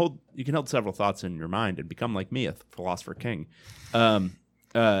you can hold several thoughts in your mind and become like me, a philosopher king.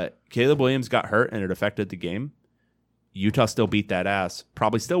 Caleb Williams got hurt and it affected the game. Utah still beat that ass.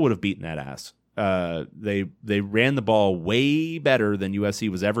 Probably still would have beaten that ass. They ran the ball way better than USC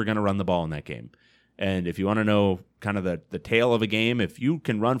was ever going to run the ball in that game. And if you want to know kind of the tale of a game, if you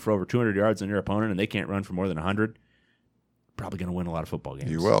can run for over 200 yards on your opponent and they can't run for more than 100, probably going to win a lot of football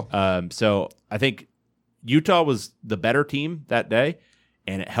games. You will. So I think Utah was the better team that day,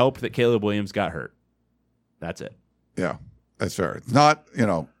 and it helped that Caleb Williams got hurt. That's it. Yeah, that's fair. It's not,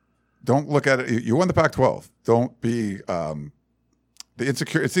 don't look at it. You won the Pac-12. Don't be the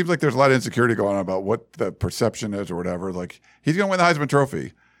insecure. It seems like there's a lot of insecurity going on about what the perception is or whatever. Like, he's going to win the Heisman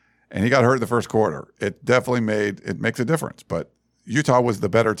Trophy, and he got hurt in the first quarter. It definitely makes a difference. But Utah was the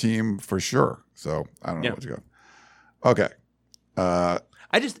better team for sure. So I don't know what to go. Okay.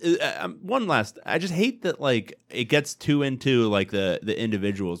 I just one last. I just hate that like it gets too into like the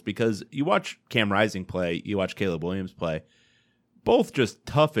individuals, because you watch Cam Rising play, you watch Caleb Williams play, both just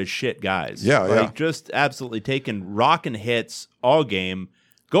tough as shit guys. Yeah, just absolutely taking rocking hits all game,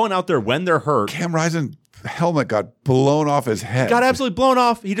 going out there when they're hurt. Cam Rising helmet got blown off his head. Got absolutely blown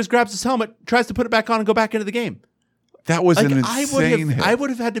off. He just grabs his helmet, tries to put it back on, and go back into the game. That was like, an insane hit. I would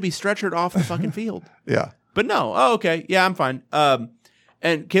have had to be stretchered off the fucking field. Yeah. But no. Oh, okay. Yeah, I'm fine.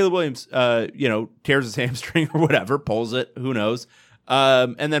 And Caleb Williams, tears his hamstring or whatever, pulls it, who knows,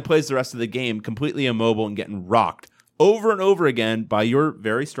 and then plays the rest of the game completely immobile and getting rocked over and over again by your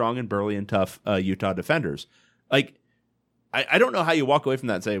very strong and burly and tough Utah defenders. Like, I don't know how you walk away from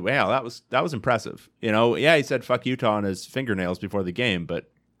that and say, wow, that was impressive. Yeah, he said fuck Utah on his fingernails before the game, but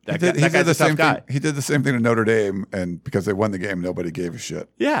that guy's a tough guy. He did the same thing to Notre Dame, and because they won the game, nobody gave a shit.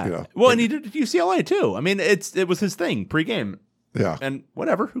 Yeah. Well, and he did UCLA too. I mean, it was his thing pregame. Yeah. And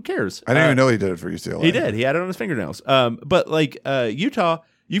whatever, who cares? I didn't even know he did it for UCLA. He did. He had it on his fingernails. But like Utah,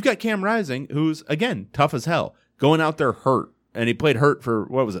 you've got Cam Rising, who's, again, tough as hell, going out there hurt. And he played hurt for,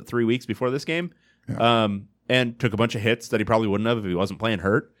 3 weeks before this game? Yeah. And took a bunch of hits that he probably wouldn't have if he wasn't playing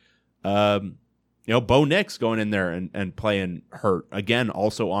hurt. Bo Nix going in there and playing hurt. Again,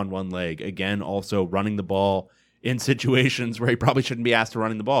 also on one leg. Again, also running the ball in situations where he probably shouldn't be asked to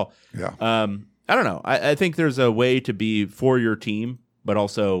running the ball. Yeah. I don't know. I think there's a way to be for your team, but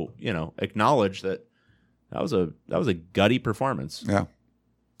also, acknowledge that was a gutty performance. Yeah.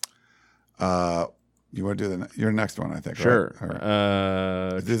 You want to do your next one, I think. Sure.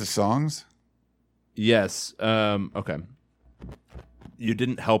 Right? Do the songs? Yes. Okay. You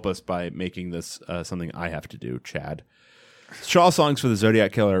didn't help us by making this something I have to do, Chad. Shaw songs for the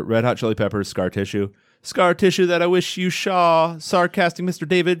Zodiac Killer: Red Hot Chili Peppers, Scar Tissue. Scar tissue that I wish you Shaw. Sarcastic Mr.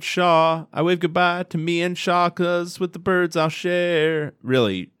 David Shaw. I wave goodbye to me and Shaw, 'cause with the birds I'll share.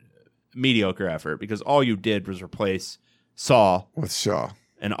 Really mediocre effort, because all you did was replace Saw with Shaw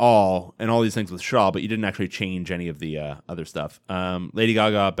and all these things with Shaw, but you didn't actually change any of the other stuff. Lady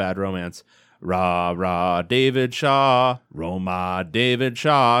Gaga, Bad Romance. Rah, rah, David Shaw. Roma, David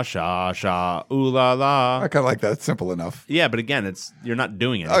Shaw. Shaw, Shaw, ooh la la. I kind of like that. It's simple enough. Yeah, but again, you're not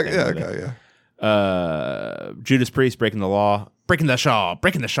doing anything. Yeah. Judas Priest, Breaking the Law, Breaking the Shaw.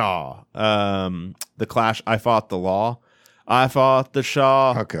 The Clash, I Fought the Law, I Fought the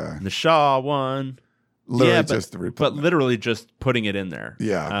Shaw. Okay, the Shaw won. But literally just putting it in there.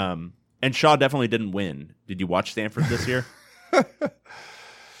 Yeah. And Shaw definitely didn't win. Did you watch Stanford this year?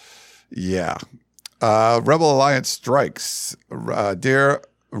 Yeah. Rebel Alliance Strikes. Dear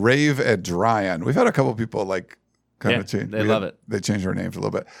Rave and Dryan. We've had a couple people kind of change. They love it. They changed their names a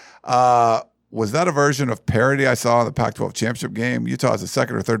little bit. Was that a version of parody I saw in the Pac-12 championship game? Utah is the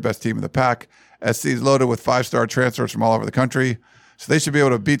second or third best team in the Pac. SC is loaded with 5-star transfers from all over the country, so they should be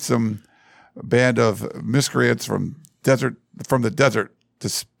able to beat some band of miscreants from the desert,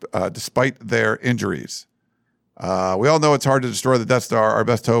 despite their injuries. We all know it's hard to destroy the Death Star. Our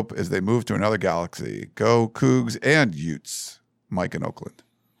best hope is they move to another galaxy. Go Cougs and Utes. Mike in Oakland.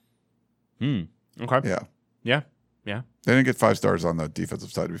 Okay. Yeah. They didn't get 5 stars on the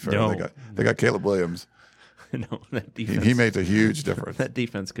defensive side, to be fair. No. They got Caleb Williams. No, that defense. He made a huge difference. That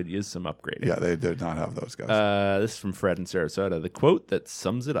defense could use some upgrading. Yeah, they did not have those guys. This is from Fred in Sarasota. The quote that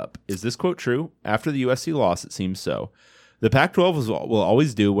sums it up. Is this quote true? After the USC loss, it seems so. The Pac-12 will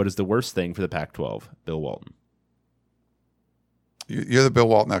always do what is the worst thing for the Pac-12. Bill Walton. You're the Bill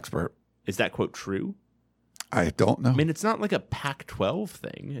Walton expert. Is that quote true? I don't know. I mean, it's not like a Pac-12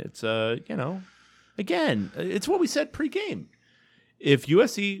 thing. It's, again, it's what we said pre-game. If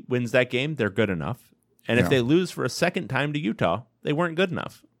USC wins that game, they're good enough. And if they lose for a second time to Utah, they weren't good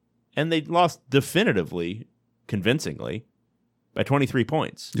enough. And they lost definitively, convincingly, by 23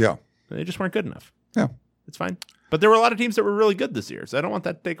 points. Yeah. They just weren't good enough. Yeah. It's fine. But there were a lot of teams that were really good this year, so I don't want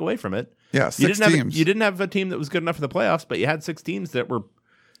that to take away from it. Yeah, 6 teams. You didn't have a team that was good enough for the playoffs, but you had 6 teams that were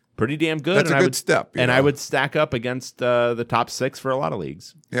pretty damn good. That's a good step. And I would stack up against the top 6 for a lot of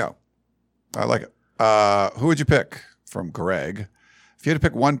leagues. Yeah. I like it. Who would you pick? From Greg. If you had to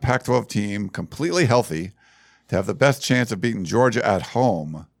pick one Pac-12 team completely healthy to have the best chance of beating Georgia at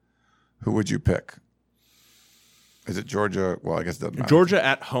home, who would you pick? Is it Georgia? Well, I guess it doesn't matter. Georgia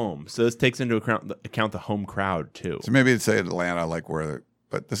at home. So this takes into account the home crowd, too. So maybe it'd say Atlanta,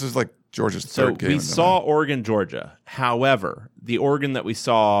 but this is Georgia's third game. So we saw Oregon, Georgia. However, the Oregon that we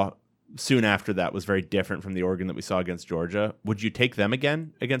saw soon after that was very different from the Oregon that we saw against Georgia. Would you take them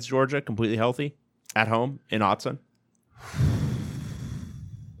again against Georgia, completely healthy, at home in Autzen?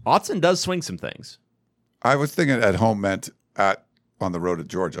 Autzen does swing some things. I was thinking at home meant on the road at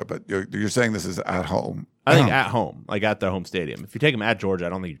Georgia, but you're saying this is at home. I think at home, like at their home stadium. If you take them at Georgia, I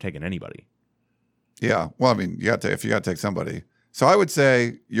don't think you're taking anybody. Like at their home stadium. If you take them at Georgia, I don't think you're taking anybody. Yeah. Well, I mean, you got to take somebody. So I would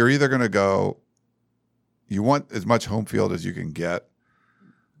say you're either going to go. You want as much home field as you can get.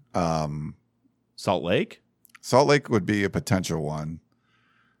 Salt Lake. Salt Lake would be a potential one.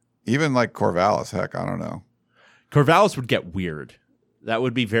 Even like Corvallis, heck, I don't know. Corvallis would get weird. That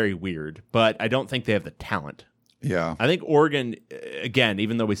would be very weird. But I don't think they have the talent. Yeah. I think Oregon, again,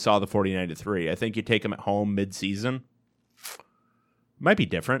 even though we saw the 49-3, I think you take them at home mid-season. Might be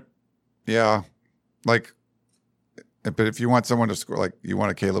different. Yeah. Like, but if you want someone to score, like you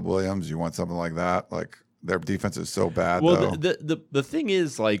want a Caleb Williams, you want something like that, like their defense is so bad. Well, though. the thing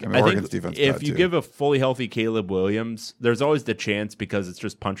is, like, I Oregon's think defense if bad you too. give a fully healthy Caleb Williams, there's always the chance, because it's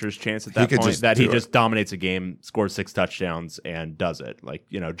just puncher's chance at that could point, just that he do it. just dominates a game, scores 6 touchdowns, and does it. Like,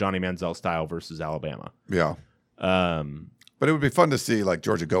 Johnny Manziel style versus Alabama. Yeah. But it would be fun to see like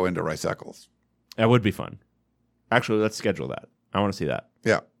Georgia go into Rice Eccles. That would be fun. Actually, let's schedule that. I want to see that.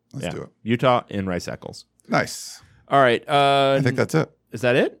 Yeah. Let's do it. Utah in Rice Eccles. Nice. All right. I think that's it. Is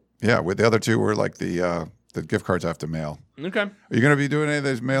that it? Yeah. With the other two were like the gift cards I have to mail. Okay. Are you going to be doing any of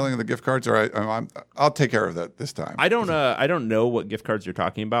those mailing of the gift cards, or I'll take care of that this time? I don't know what gift cards you're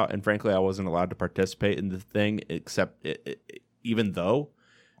talking about, and frankly, I wasn't allowed to participate in the thing, except even though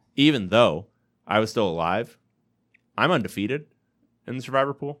I was still alive, I'm undefeated in the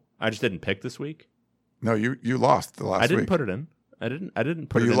Survivor pool. I just didn't pick this week. No, you lost the last week. I didn't put it in. I didn't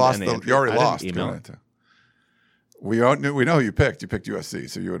put But it you in. lost. any entry. You already I didn't lost. email it. We know who you picked. You picked USC,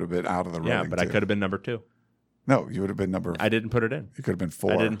 so you would have been out of the running. Yeah, but I could have been number 2. No, you would have been number. I didn't put it in. You could have been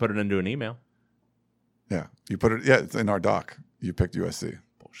 4. I didn't put it into an email. Yeah, you put it. Yeah, it's in our doc. You picked USC.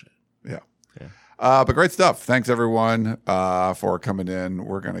 Bullshit. Yeah. Yeah. But great stuff. Thanks everyone for coming in.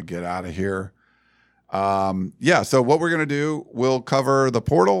 We're gonna get out of here. So what we're gonna do, we'll cover the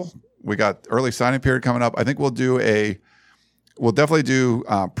portal. We got early signing period coming up. I think we'll definitely do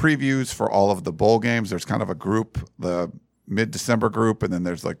previews for all of the bowl games. There's kind of a group, the mid-December group, and then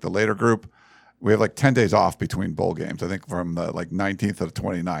there's like the later group. We have like 10 days off between bowl games, I think from the like 19th to the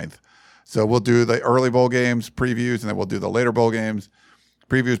 29th. So we'll do the early bowl games previews, and then we'll do the later bowl games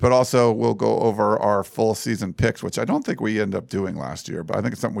previews, but also we'll go over our full season picks, which I don't think we ended up doing last year, but I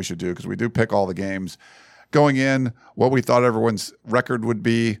think it's something we should do because we do pick all the games going in, what we thought everyone's record would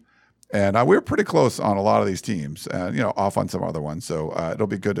be. And we were pretty close on a lot of these teams, and off on some other ones. So it'll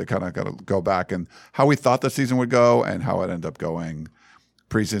be good to kind of go back and how we thought the season would go and how it ended up going,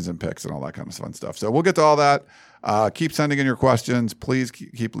 preseason picks and all that kind of fun stuff. So we'll get to all that. Keep sending in your questions. Please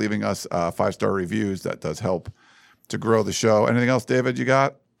keep leaving us 5-star reviews. That does help to grow the show. Anything else, David, you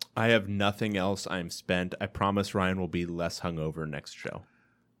got? I have nothing else. I'm spent. I promise Ryan will be less hungover next show.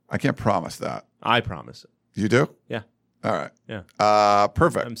 I can't promise that. I promise it. You do? Yeah. All right. Yeah.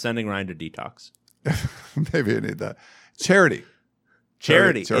 Perfect. I'm sending Ryan to detox. Maybe you need that. Charity.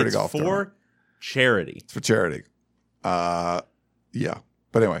 Charity. Charity It's golf for tournament. charity. It's for charity. Yeah.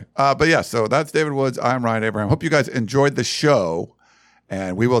 But anyway, so that's David Woods. I'm Ryan Abraham. Hope you guys enjoyed the show,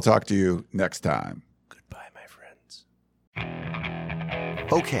 and we will talk to you next time. Goodbye, my friends.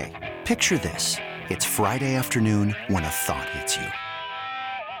 Okay, picture this. It's Friday afternoon when a thought hits you.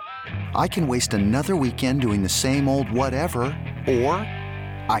 I can waste another weekend doing the same old whatever, or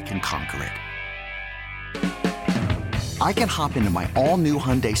I can conquer it. I can hop into my all-new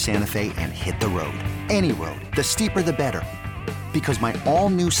Hyundai Santa Fe and hit the road. Any road. The steeper, the better. Because my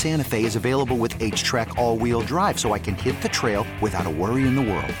all-new Santa Fe is available with H-Track all-wheel drive, so I can hit the trail without a worry in the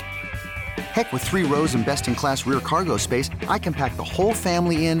world. Heck, with 3 rows and best-in-class rear cargo space, I can pack the whole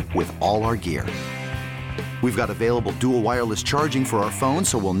family in with all our gear. We've got available dual wireless charging for our phones,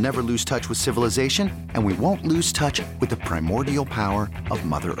 so we'll never lose touch with civilization, and we won't lose touch with the primordial power of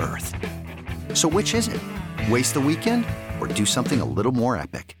Mother Earth. So which is it? Waste the weekend or do something a little more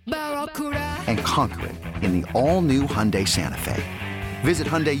epic? And conquer it in the all-new Hyundai Santa Fe. Visit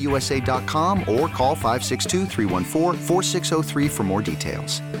HyundaiUSA.com or call 562-314-4603 for more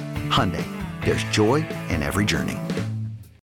details. Hyundai, there's joy in every journey.